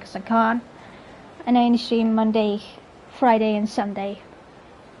Saturday because I can't. And I only stream Monday, Friday and Sunday.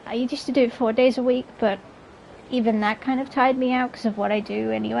 I used to do it 4 days a week, but even that kind of tired me out because of what I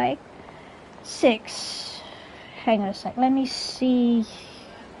do anyway. 6. Hang on a sec. Let me see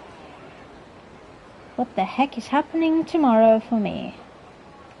what the heck is happening tomorrow for me.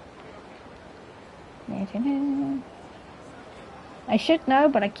 I should know,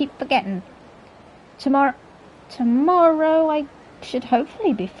 but I keep forgetting. Tomorrow I should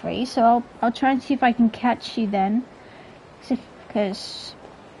hopefully be free, so I'll try and see if I can catch you then. Because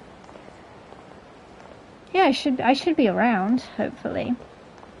yeah, I should be around, hopefully.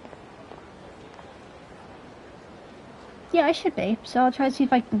 Yeah, I should be. So I'll try to see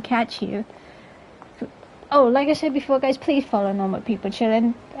if I can catch you. Oh, like I said before, guys, please follow Normal People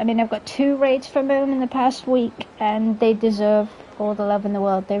Chillin'. I mean, I've got 2 raids from them in the past week, and they deserve all the love in the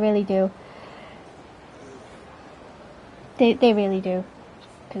world. They really do. They really do.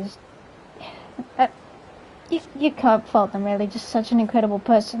 Because you can't fault them, really. Just such an incredible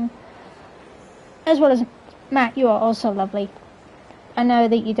person. As well as Matt, you are also lovely. I know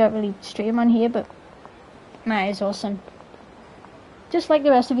that you don't really stream on here, but Matt is awesome. Just like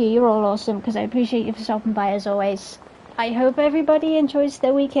the rest of you, you're all awesome, because I appreciate you for stopping by as always. I hope everybody enjoys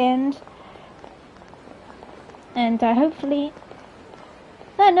their weekend. And hopefully...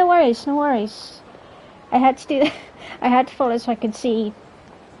 No worries, no worries. I had to do that. I had to follow so I could see,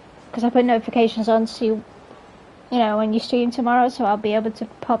 because I put notifications on so you know, when you stream tomorrow, so I'll be able to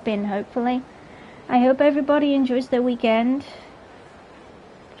pop in, hopefully. I hope everybody enjoys their weekend.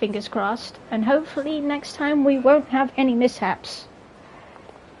 Fingers crossed. And hopefully next time we won't have any mishaps.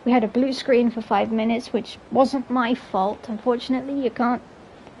 We had a blue screen for 5 minutes, which wasn't my fault. Unfortunately, you can't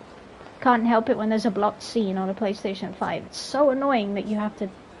help it when there's a blocked scene on a PlayStation 5. It's so annoying that you have to...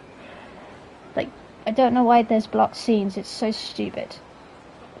 Like, I don't know why there's blocked scenes. It's so stupid.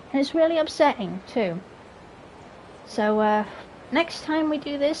 And it's really upsetting, too. So, next time we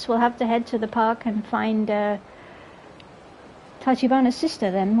do this, we'll have to head to the park and find Tachibana's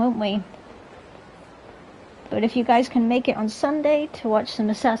sister then, won't we? But if you guys can make it on Sunday to watch some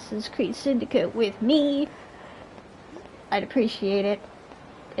Assassin's Creed Syndicate with me, I'd appreciate it.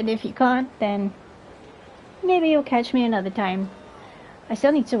 And if you can't, then maybe you'll catch me another time. I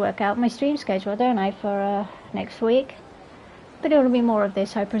still need to work out my stream schedule, don't I, for next week? But it'll be more of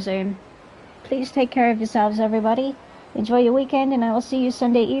this, I presume. Please take care of yourselves, everybody. Enjoy your weekend, and I will see you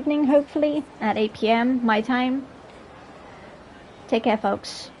Sunday evening, hopefully, at 8 PM, my time. Take care,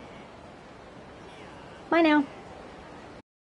 folks. Bye now.